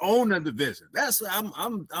division. They own the division.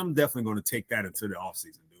 I'm definitely going to take that into the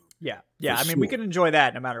offseason, dude. Yeah. I mean, we can enjoy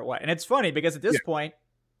that no matter what. And it's funny because at this point,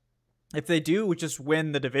 if they do just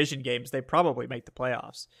win the division games, they probably make the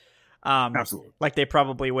playoffs. Absolutely. Like they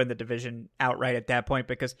probably win the division outright at that point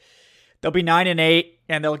because they'll be 9-8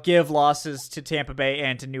 and they'll give losses to Tampa Bay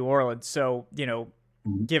and to New Orleans. So, you know,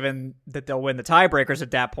 given that they'll win the tiebreakers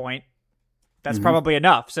at that point, that's probably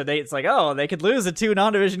enough. So it's like, oh, they could lose the 2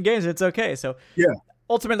 non-division games. It's okay. So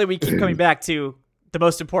ultimately we keep coming back to the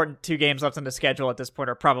most important 2 games left on the schedule at this point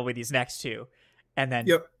are probably these next 2. And then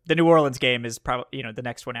the New Orleans game is probably, you know, the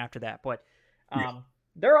next one after that. But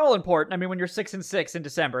they're all important. I mean, when you're 6-6 in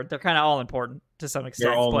December, they're kind of all important to some extent.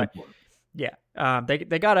 They're all important.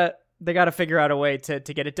 They gotta figure out a way to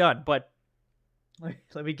get it done. But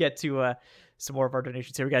let me get to some more of our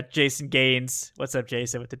donations here. We got Jason Gaines. What's up,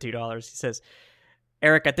 Jason, with the $2? He says,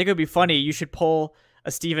 Eric, I think it would be funny. You should pull a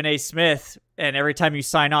Stephen A. Smith, and every time you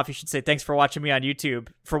sign off, you should say, thanks for watching me on YouTube.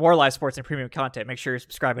 For more live sports and premium content, make sure you're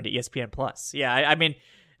subscribing to ESPN Plus. Yeah, I mean,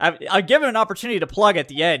 I've given an opportunity to plug at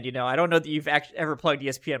the end. You know, I don't know that you've actually ever plugged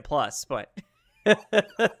ESPN Plus, but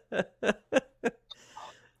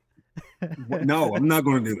no, I'm not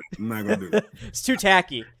going to do it. I'm not going to do it. It's too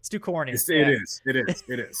tacky. It's too corny. It is.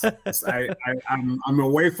 I'm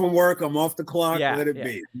away from work. I'm off the clock. Let it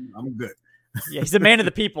be. I'm good. Yeah, he's a man of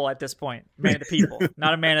the people at this point. Man of the people,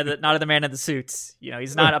 not a man of the man of the suits. You know,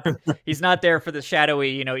 he's not there for the shadowy,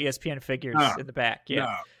 you know, ESPN figures in the back.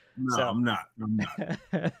 Yeah. No, so, I'm not.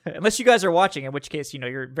 Unless you guys are watching, in which case, you know,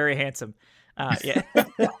 you're very handsome. Yeah.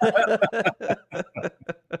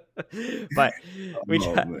 But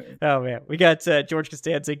we got George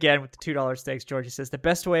Costanza again with the $2. Thanks, George. He says the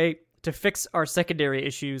best way to fix our secondary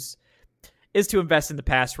issues is to invest in the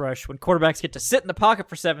pass rush. When quarterbacks get to sit in the pocket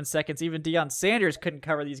for 7 seconds, even Deion Sanders couldn't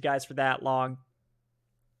cover these guys for that long.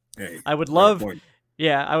 Hey, I would love to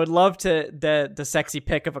the sexy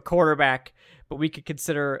pick of a quarterback, but we could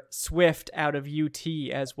consider Swift out of UT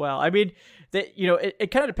as well. I mean, you know,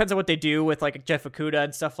 it kind of depends on what they do with like Jeff Okudah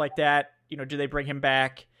and stuff like that. You know, do they bring him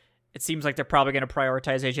back? It seems like they're probably going to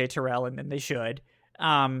prioritize AJ Terrell, and then they should.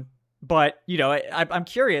 But, you know, I'm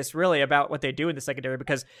curious really about what they do in the secondary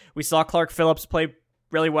because we saw Clark Phillips play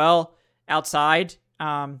really well outside,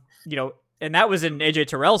 you know, and that was in AJ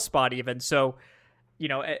Terrell's spot even. So, you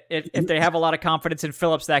know, if they have a lot of confidence in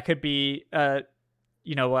Phillips, that could be,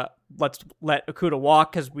 you know, let's let Okudah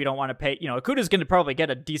walk because we don't want to pay. You know, Okudah's going to probably get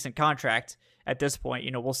a decent contract at this point. You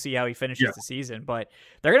know, we'll see how he finishes the season. But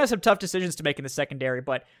they're going to have some tough decisions to make in the secondary.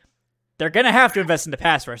 But they're going to have to invest in the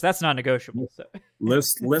pass rush. That's non-negotiable. So.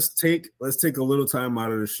 let's take a little time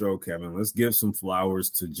out of the show, Kevin. Let's give some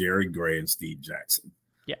flowers to Jerry Gray and Steve Jackson.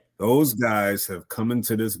 Yeah. Those guys have come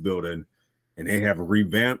into this building and they have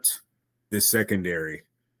revamped this secondary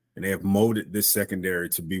and they have molded this secondary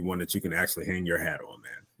to be one that you can actually hang your hat on,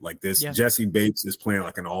 man. Like this, Jesse Bates is playing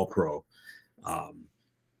like an all-pro.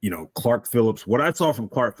 You know, Clark Phillips. What I saw from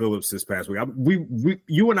Clark Phillips this past week,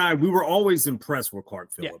 you and I were always impressed with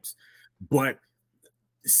Clark Phillips. Yeah. But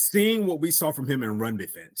seeing what we saw from him in run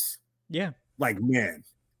defense, like, man,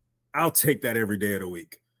 I'll take that every day of the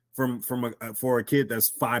week for a kid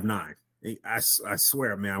that's 5'9". I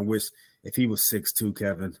swear, man, I wish if he was 6'2",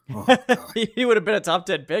 Kevin. Oh, he would have been a top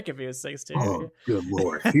 10 pick if he was 6'2". Oh, good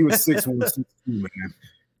Lord. If he was 6'1", 6'2", man.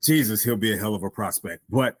 Jesus, he'll be a hell of a prospect.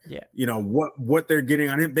 But, you know, what they're getting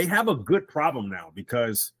on him, they have a good problem now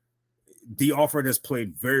because D. Alford has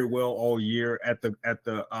played very well all year at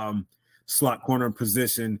the slot corner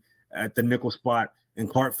position, at the nickel spot, and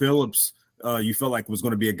Clark Phillips, you felt like was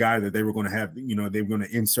going to be a guy that they were going to have, you know, they were going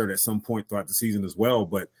to insert at some point throughout the season as well.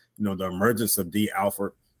 But, you know, the emergence of D.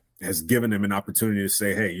 Alford has given them an opportunity to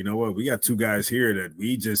say, hey, you know what, we got 2 guys here that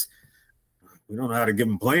we don't know how to give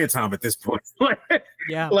them playing time at this point.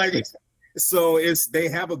 Yeah. So they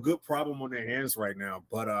have a good problem on their hands right now.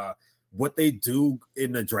 But what they do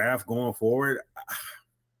in the draft going forward,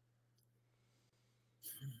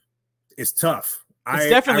 it's tough. It's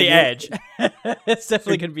definitely edge. It's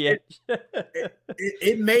definitely gonna be edge.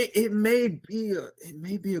 it may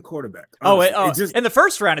be a quarterback. In the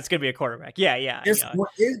first round, it's gonna be a quarterback. Yeah.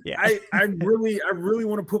 I really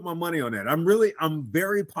want to put my money on that. I'm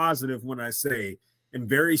very positive when I say, and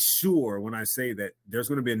very sure when I say that there's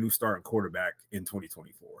going to be a new starting quarterback in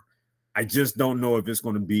 2024. I just don't know if it's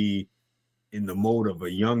going to be in the mode of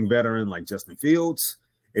a young veteran like Justin Fields,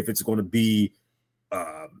 if it's going to be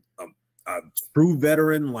a true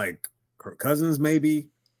veteran like Kirk Cousins, maybe,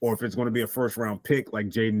 or if it's going to be a first round pick like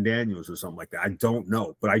Jaden Daniels or something like that. I don't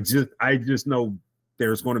know, but I just know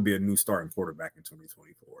there's going to be a new starting quarterback in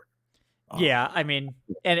 2024.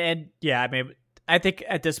 I think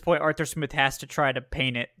at this point Arthur Smith has to try to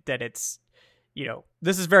paint it that it's,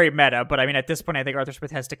 this is very meta, but I mean at this point I think Arthur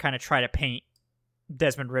Smith has to kind of try to paint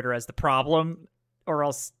Desmond Ridder as the problem, or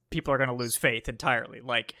else people are going to lose faith entirely.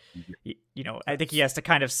 Like, I think he has to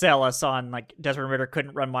kind of sell us on like Desmond Ridder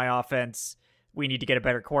couldn't run my offense. We need to get a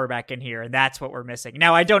better quarterback in here. And that's what we're missing.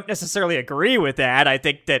 Now, I don't necessarily agree with that. I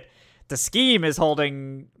think that the scheme is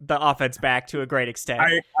holding the offense back to a great extent.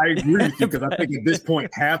 I agree with you, because I think at this point,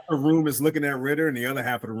 half the room is looking at Ridder and the other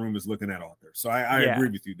half of the room is looking at Arthur. So I agree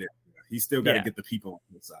with you there. He's still got to get the people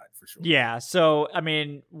on the side for sure. Yeah. So,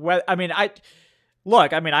 I'm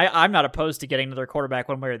not opposed to getting another quarterback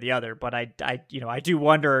one way or the other, but I do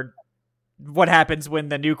wonder what happens when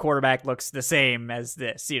the new quarterback looks the same as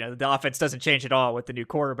this. The offense doesn't change at all with the new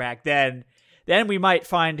quarterback. Then we might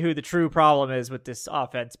find who the true problem is with this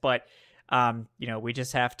offense. But we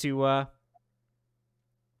just have to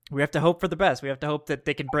hope for the best. We have to hope that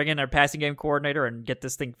they can bring in their passing game coordinator and get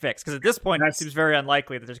this thing fixed. Because at this point, it seems very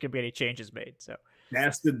unlikely that there's going to be any changes made. So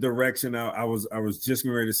that's the direction I was just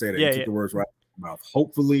getting ready to say that. You took the words right out of my mouth.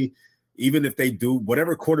 Hopefully, even if they do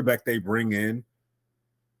whatever quarterback they bring in,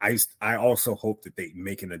 I also hope that they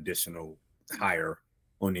make an additional hire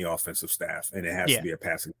on the offensive staff, and it has to be a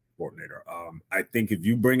passing coordinator. I think if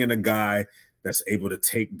you bring in a guy that's able to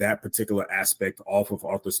take that particular aspect off of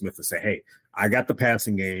Arthur Smith and say, hey, I got the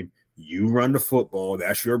passing game, you run the football,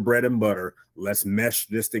 that's your bread and butter, let's mesh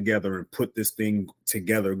this together and put this thing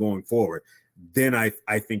together going forward, then I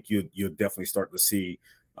think you'll definitely start to see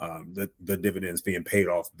the dividends being paid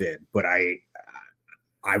off then. But I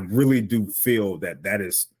really do feel that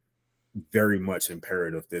is very much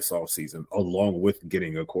imperative this offseason, along with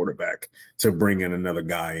getting a quarterback, to bring in another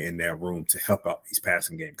guy in that room to help out these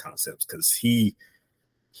passing game concepts, because he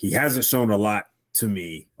hasn't shown a lot to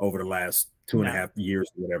me over the last 2.5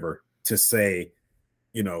 years, or whatever, to say,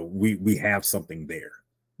 we have something there.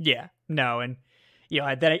 Yeah, no, and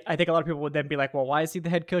I think a lot of people would then be like, well, why is he the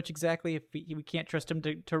head coach exactly if we can't trust him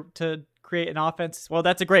to create an offense? Well,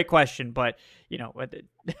 that's a great question, but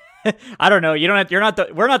I don't know.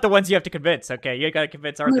 We're not the ones you have to convince. Okay, you got to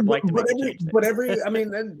convince Arthur Blank to make a change. But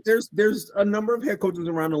there's a number of head coaches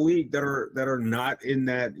around the league that are not in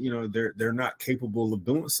that. They're not capable of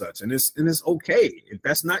doing such, and it's okay. If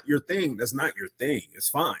that's not your thing, that's not your thing. It's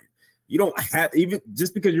fine. You don't have, even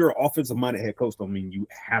just because you're an offensive minded head coach, don't mean you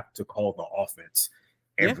have to call the offense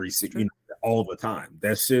all the time.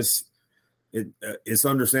 That's just it's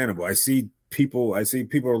understandable. I see people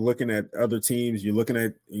are looking at other teams. You're looking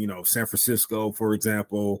at San Francisco, for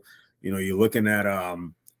example. You're looking at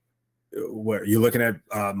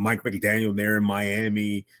Mike McDaniel there in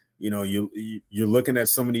Miami. You're looking at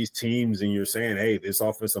some of these teams and you're saying, hey, this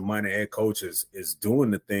offensive minded head coach is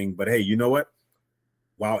doing the thing. But hey, you know what?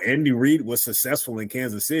 While Andy Reid was successful in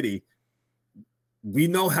Kansas City, we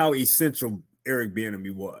know how essential Eric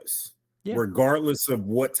Bieniemy was. Yeah. Regardless of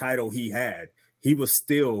what title he had, he was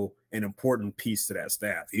still an important piece to that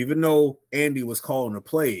staff. Even though Andy was calling the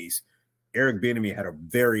plays, Eric Bieniemy had a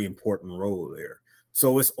very important role there.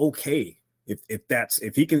 So it's okay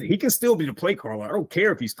if he can still be the play caller. I don't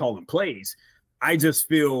care if he's calling plays. I just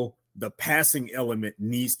feel the passing element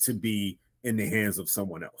needs to be in the hands of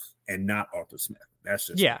someone else and not Arthur Smith. That's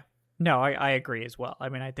just No, I agree as well. I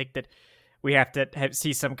mean, I think that we have to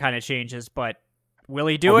see some kind of changes, but will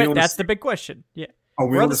he do it? That's the big question. Yeah.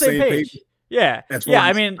 We're on the same page. Yeah. As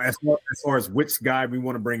far as which guy we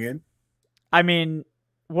want to bring in. I mean,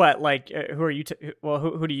 what, like, who are you?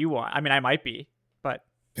 Who do you want? I mean, I might be, but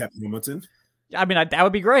Pat Hamilton. I mean, that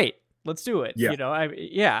would be great. Let's do it. Yeah.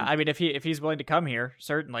 I mean, if he's willing to come here,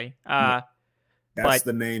 certainly. That's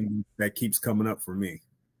the name that keeps coming up for me.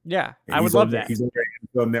 Yeah, I would love that. He's on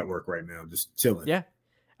the NFL Network right now, just chilling. Yeah,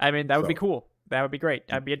 I mean, that would be cool. That would be great.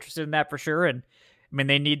 I'd be interested in that for sure. And I mean,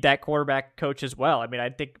 they need that quarterback coach as well. I mean, I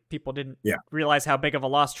think people didn't realize how big of a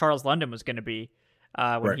loss Charles London was going to be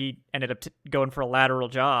when he ended up going for a lateral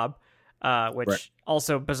job, which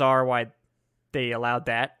also bizarre why they allowed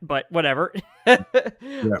that, but whatever.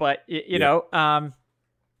 But, you know,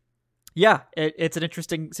 it's an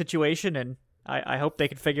interesting situation, and I hope they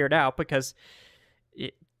can figure it out, because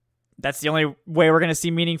that's the only way we're going to see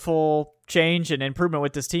meaningful change and improvement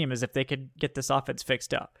with this team, is if they could get this offense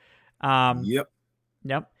fixed up.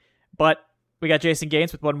 Yep. But we got Jason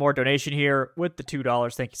Gaines with one more donation here with the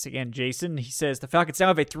 $2. Thanks again, Jason. He says the Falcons now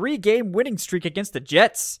have a 3-game winning streak against the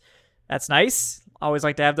Jets. That's nice. Always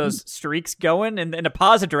like to have those streaks going in a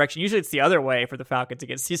positive direction. Usually it's the other way for the Falcons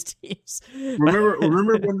against these teams. Remember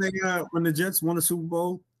when the Jets won the Super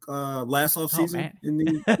Bowl last offseason?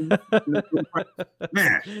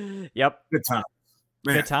 Man. Yep. Good time.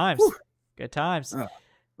 Man. Good times. Whew. Good times.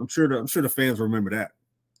 I'm sure the fans remember that.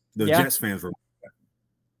 The Jets fans remember that.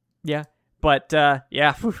 Yeah. But but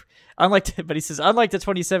he says, unlike the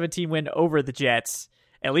 2017 win over the Jets,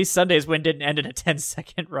 at least Sunday's win didn't end in a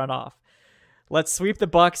 10-second runoff. Let's sweep the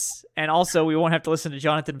Bucks, and also we won't have to listen to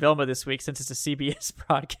Jonathan Vilma this week since it's a CBS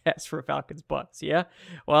broadcast for Falcons Bucks. Yeah,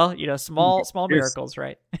 well, you know, small miracles,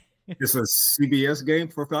 right? It's a CBS game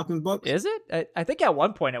for Falcons Bucks. Is it? I think at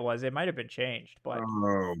one point it was. It might have been changed, but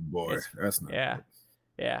oh boy, that's not. Yeah, good.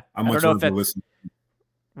 Yeah. I much rather listen.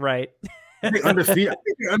 Right. I think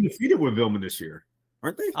they're undefeated with Vilma this year,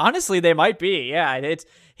 aren't they? Honestly, they might be. Yeah, it's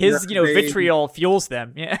his vitriol fuels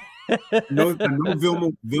them. Yeah. I know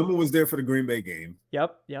Vilma was there for the Green Bay game.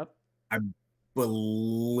 Yep. I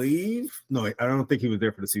believe I don't think he was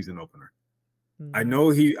there for the season opener. Mm-hmm.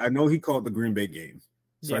 I know he called the Green Bay game.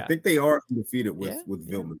 So I think they are undefeated with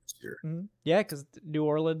Vilma this year. Mm-hmm. Yeah, because New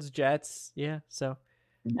Orleans Jets. Yeah, so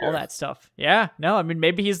all that stuff. Yeah, no, I mean,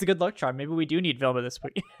 maybe he's the good luck charm. Maybe we do need Vilma this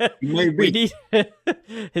week. Maybe we need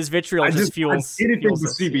his vitriol just fuels. Anything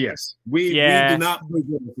with CBS. We do not play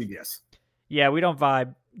good with CBS. Yeah, we don't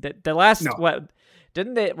vibe. The last wasn't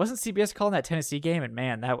CBS calling that Tennessee game? And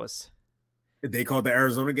man, that was. They called the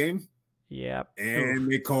Arizona game. Yeah, and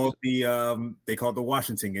they called the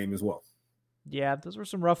Washington game as well. Yeah, those were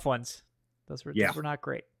some rough ones. Those were not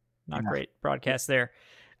great. Not great broadcast there.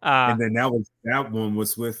 And then that one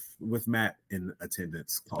was with Matt in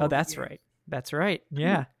attendance. Oh, that's right. That's right.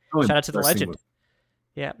 Yeah. Shout out to the legend.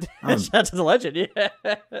 Yeah. Shout out to the legend. Yeah.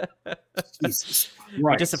 Jesus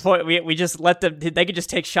we disappoint. We just let them. They could just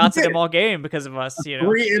take shots at him all game because of us. You know.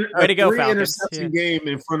 Way to go, Falcons. Interception game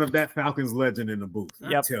in front of that Falcons legend in the booth.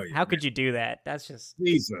 Yep. I tell you, how could you do that? That's just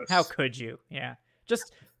Jesus. How could you? Yeah.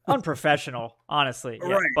 Just unprofessional, honestly.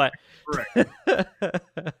 Yeah, right.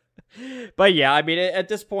 But yeah, I mean, at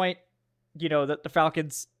this point, you know, the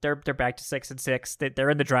Falcons, they're back to 6-6. They're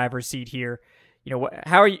in the driver's seat here. You know,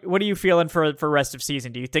 what are you feeling for rest of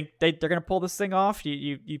season? Do you think they're going to pull this thing off?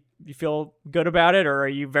 You feel good about it, or are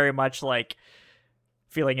you very much like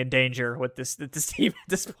feeling in danger with this team at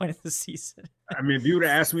this point of the season? I mean, if you would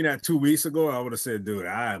have asked me that 2 weeks ago, I would have said, dude,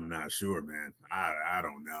 I'm not sure, man. I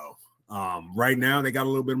don't know. Right now, they got a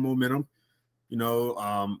little bit of momentum. You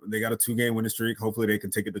know, they got a 2-game winning streak. Hopefully, they can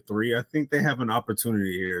take it to 3. I think they have an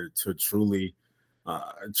opportunity here to truly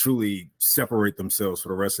separate themselves for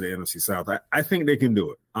the rest of the NFC South. I think they can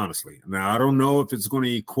do it, honestly. Now, I don't know if it's going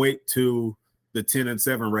to equate to the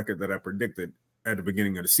 10-7 record that I predicted at the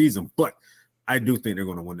beginning of the season, but I do think they're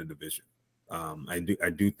going to win the division. I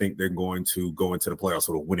do think they're going to go into the playoffs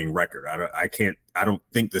with a winning record. I don't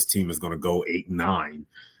think this team is going to go 8-9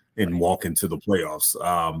 and walk into the playoffs.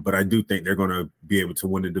 But I do think they're going to be able to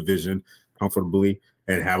win the division comfortably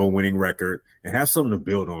and have a winning record and have something to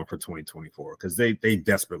build on for 2024, because they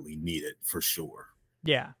desperately need it for sure.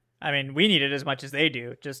 Yeah. I mean, we need it as much as they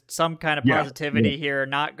do. Just some kind of positivity here,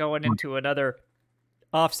 not going into another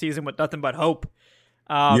offseason with nothing but hope.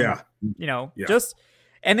 You know,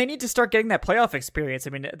 and they need to start getting that playoff experience. I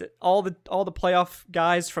mean, all the playoff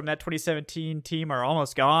guys from that 2017 team are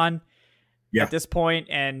almost gone at this point,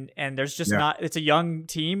 and there's just not. It's a young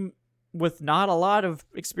team with not a lot of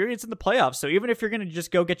experience in the playoffs. So even if you're going to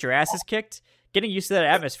just go get your asses kicked, getting used to that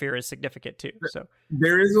atmosphere is significant too. So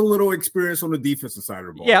there is a little experience on the defensive side of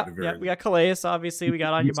the ball. Yeah. We got Calais, obviously. We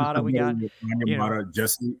got Onyemata. We got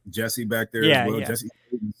Jesse back there as well. Yeah. Jesse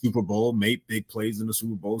Super Bowl, made big plays in the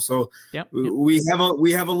Super Bowl. So we have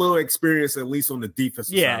a little experience, at least on the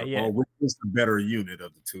defensive side of the ball, which is the better unit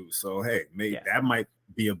of the two. So hey, that might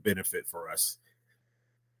be a benefit for us.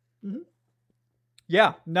 Mm-hmm.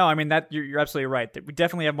 Yeah, no, I mean that you're absolutely right. We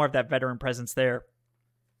definitely have more of that veteran presence there.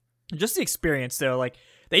 Just the experience, though, like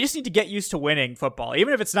they just need to get used to winning football,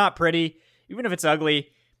 even if it's not pretty, even if it's ugly,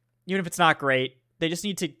 even if it's not great. They just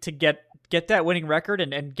need to get get that winning record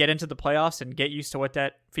and get into the playoffs and get used to what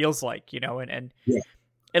that feels like, and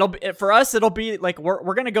for us, it'll be like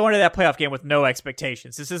we're going to go into that playoff game with no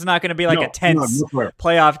expectations. This is not going to be like a tense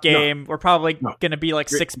playoff game. We're probably going to be like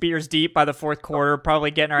 6 beers deep by the fourth quarter, probably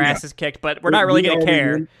getting our asses kicked, but we're not really going to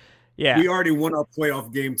care. We already won our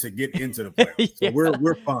playoff game to get into the playoffs, so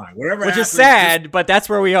we're fine. Whatever, which is sad, but that's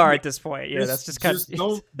where we are at this point. Yeah, that's just kind of.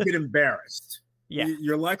 Don't get embarrassed. Yeah,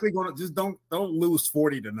 you're likely going to just don't lose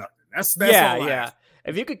 40-0. That's yeah.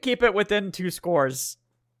 If you could keep it within 2 scores,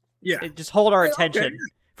 just hold our attention.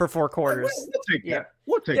 For 4 quarters. We'll take that.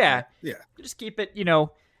 We'll take that. Yeah. Just keep it,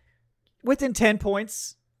 within 10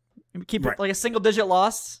 points. Keep it like a single-digit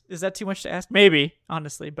loss. Is that too much to ask? Maybe,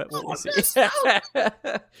 honestly, but we'll see.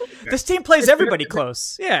 This team plays everybody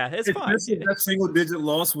close. Yeah, it's fine. If that single-digit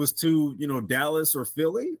loss was to, Dallas or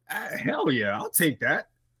Philly, hell yeah, I'll take that.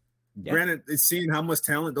 Yeah. Granted, seeing how much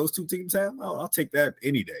talent those 2 teams have, I'll take that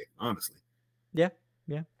any day, honestly. Yeah.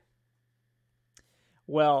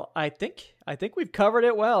 Well, I think we've covered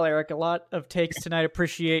it well, Eric. A lot of takes tonight.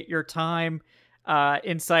 Appreciate your time,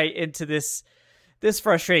 insight into this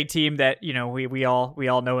frustrating team that we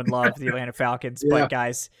all know and love, the Atlanta Falcons. But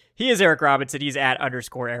guys, he is Eric Robinson. He's at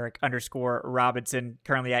 _Eric_Robinson,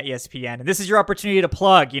 currently at ESPN. And this is your opportunity to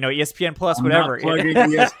plug, ESPN Plus, whatever. I'm not plugging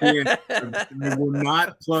ESPN. I will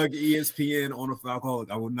not plug ESPN on a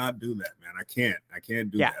Falcoholic. I will not do that, man. I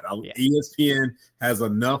can't do that. ESPN has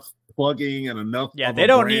enough plugging and enough. Yeah, they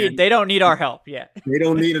don't need our help. Yeah, they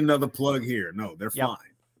don't need another plug here. No, they're fine.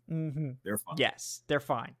 Mm-hmm. They're fine. Yes, they're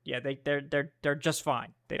fine. Yeah, they're just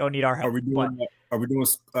fine. They don't need our help. Are we doing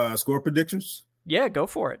score predictions? Yeah, go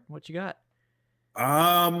for it. What you got?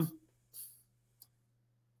 I'll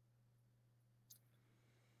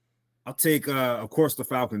take of course the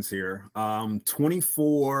Falcons here.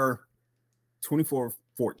 24-14.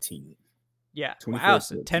 Yeah. Wow,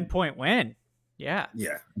 so 10-point win. Yeah.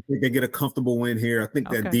 I think they get a comfortable win here. I think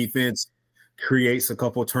that defense creates a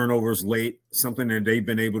couple of turnovers late, something that they've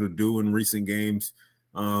been able to do in recent games.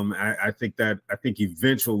 I think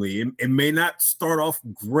eventually it may not start off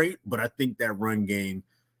great, but I think that run game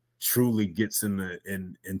truly gets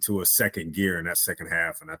into a second gear in that second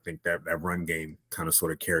half, and I think that run game kind of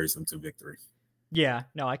sort of carries them to victory. Yeah,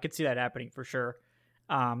 no, I could see that happening for sure.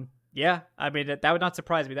 I mean that would not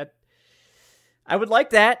surprise me. That I would like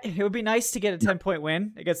that. It would be nice to get a 10-point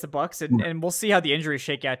win against the Bucs, and we'll see how the injuries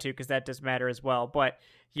shake out too, because that does matter as well. But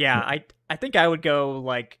I think I would go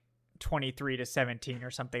like 23-17 or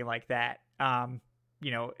something like that.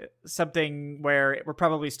 Something where we're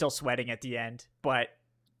probably still sweating at the end, but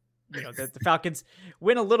the Falcons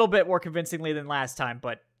win a little bit more convincingly than last time,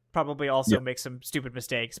 but probably also make some stupid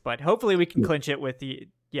mistakes. But hopefully we can clinch it with the.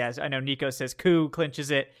 Yes, I know Nico says Koo clinches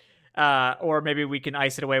it. Or maybe we can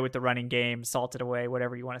ice it away with the running game, salt it away,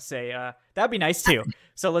 whatever you want to say. That'd be nice too.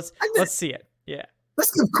 So let's see it. Yeah.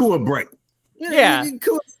 Let's give Koo a break. Yeah.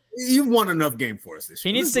 You've won enough game for us this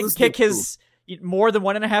year. He needs to kick his more than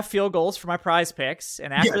 1.5 field goals for my prize picks.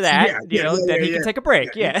 And after then he can take a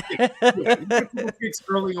break. Yeah. Kicks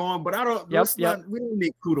early on, but I don't, we don't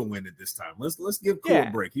need Koo to win it this time. Let's give Koo a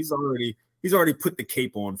break. He's already put the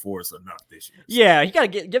cape on for us enough this year. So. Yeah, you got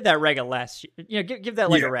to give that leg a rest. Give that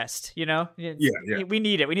leg a rest. Yeah. We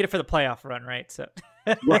need it. We need it for the playoff run, right? So.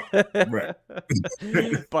 right.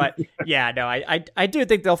 But I do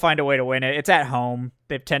think they'll find a way to win it. It's at home.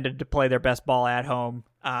 They've tended to play their best ball at home,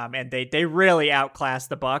 and they really outclassed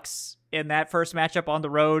the Bucs in that first matchup on the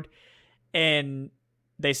road, and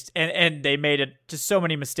they made just so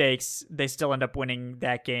many mistakes. They still end up winning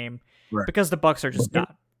that game because the Bucs are just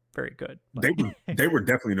not very good. They were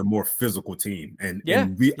definitely the more physical team, and I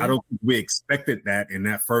don't think we expected that in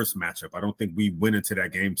that first matchup. I don't think we went into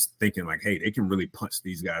that game thinking like, hey, they can really punch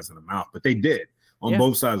these guys in the mouth, but they did on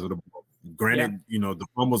both sides of the ball. Granted, the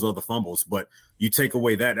fumbles are the fumbles, but you take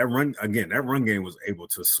away that run game was able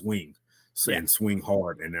to swing and swing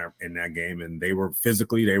hard in that game, and they were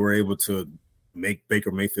able to make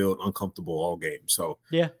Baker Mayfield uncomfortable all game. So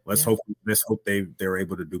let's hope they're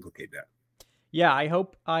able to duplicate that. Yeah,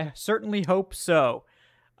 I certainly hope so.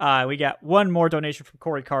 We got one more donation from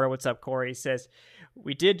Corey Carter. What's up, Corey? He says,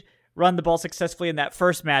 we did run the ball successfully in that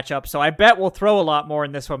first matchup, so I bet we'll throw a lot more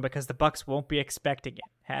in this one because the Bucs won't be expecting it.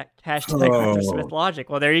 Hashtag Arthur Smith logic.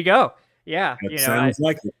 Well, there you go. Yeah. Sounds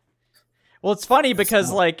like it. Well, it's funny because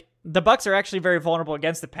the Bucs are actually very vulnerable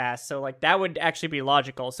against the pass, so that would actually be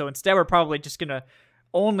logical. So instead we're probably just going to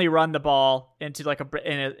only run the ball into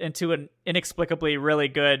into an inexplicably really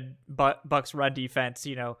good Bucs run defense,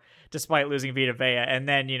 despite losing Vita Vea, and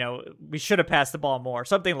then we should have passed the ball more,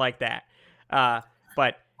 something like that.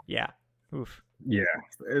 But yeah, oof. Yeah,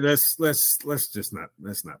 let's not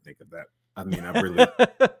think of that. I mean, I really.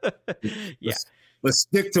 Yeah. Let's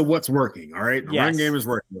stick to what's working. All right. The Yes. run game is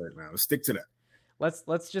working right now. Let's stick to that.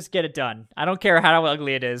 Let's just get it done. I don't care how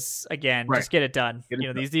ugly it is. Again, Right. just get it done. Get it you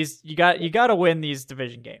know, done. these you got to win these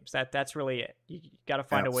division games. That's really it. You got to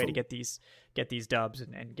find a way to Absolutely. get these dubs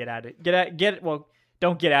and get out it. Well,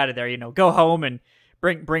 don't get out of there. You know, go home and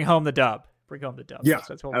bring home the dub. Bring home the dub. Yeah,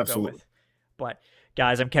 That's what we'll absolutely. go with. But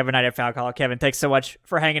guys, I'm Kevin Knight at Falcoholic. Kevin, thanks so much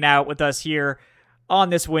for hanging out with us here on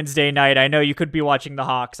this Wednesday night. I know you could be watching the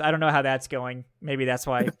Hawks. I don't know how that's going. Maybe that's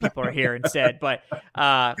why people are here instead. But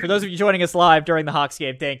for those of you joining us live during the Hawks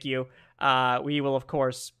game, thank you. We will, of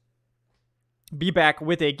course, be back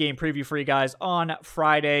with a game preview for you guys on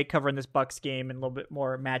Friday, covering this Bucks game in a little bit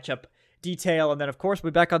more matchup detail. And then, of course,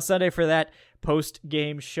 we'll be back on Sunday for that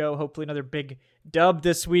post-game show. Hopefully another big dub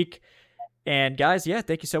this week. And guys, yeah,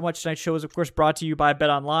 thank you so much. Tonight's show is, of course, brought to you by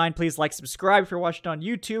BetOnline. Please like, subscribe if you're watching on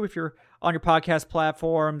YouTube. If you're on your podcast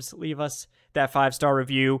platforms, leave us that 5-star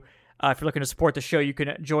review. If you're looking to support the show, you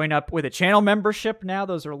can join up with a channel membership now.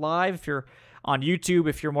 Those are live. If you're on YouTube,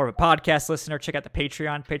 if you're more of a podcast listener, check out the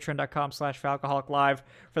Patreon, patreon.com/Falcoholic Live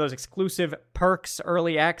for those exclusive perks,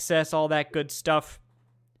 early access, all that good stuff.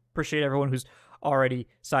 Appreciate everyone who's already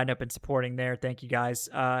signed up and supporting there. Thank you guys.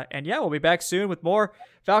 And yeah, we'll be back soon with more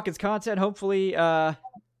Falcons content. Hopefully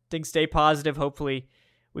things stay positive. Hopefully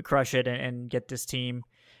we crush it and get this team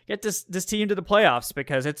to the playoffs,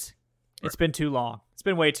 because it's been too long. It's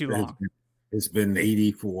been way too long. It's been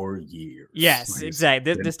 84 years. Yes,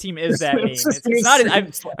 exactly. This team is that team. It's not. I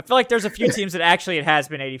feel like there's a few teams that actually it has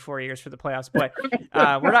been 84 years for the playoffs, but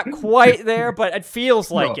we're not quite there. But it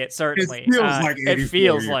feels like it. Certainly, it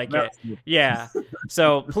feels like it. Yeah.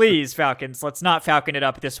 So please, Falcons, let's not Falcon it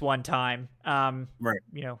up this one time. Right.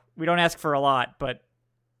 You know, we don't ask for a lot, but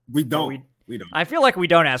we don't. We don't. I feel like we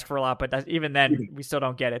don't ask for a lot, but even then, we still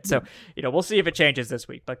don't get it. So, you know, we'll see if it changes this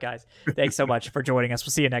week. But guys, thanks so much for joining us.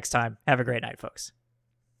 We'll see you next time. Have a great night, folks.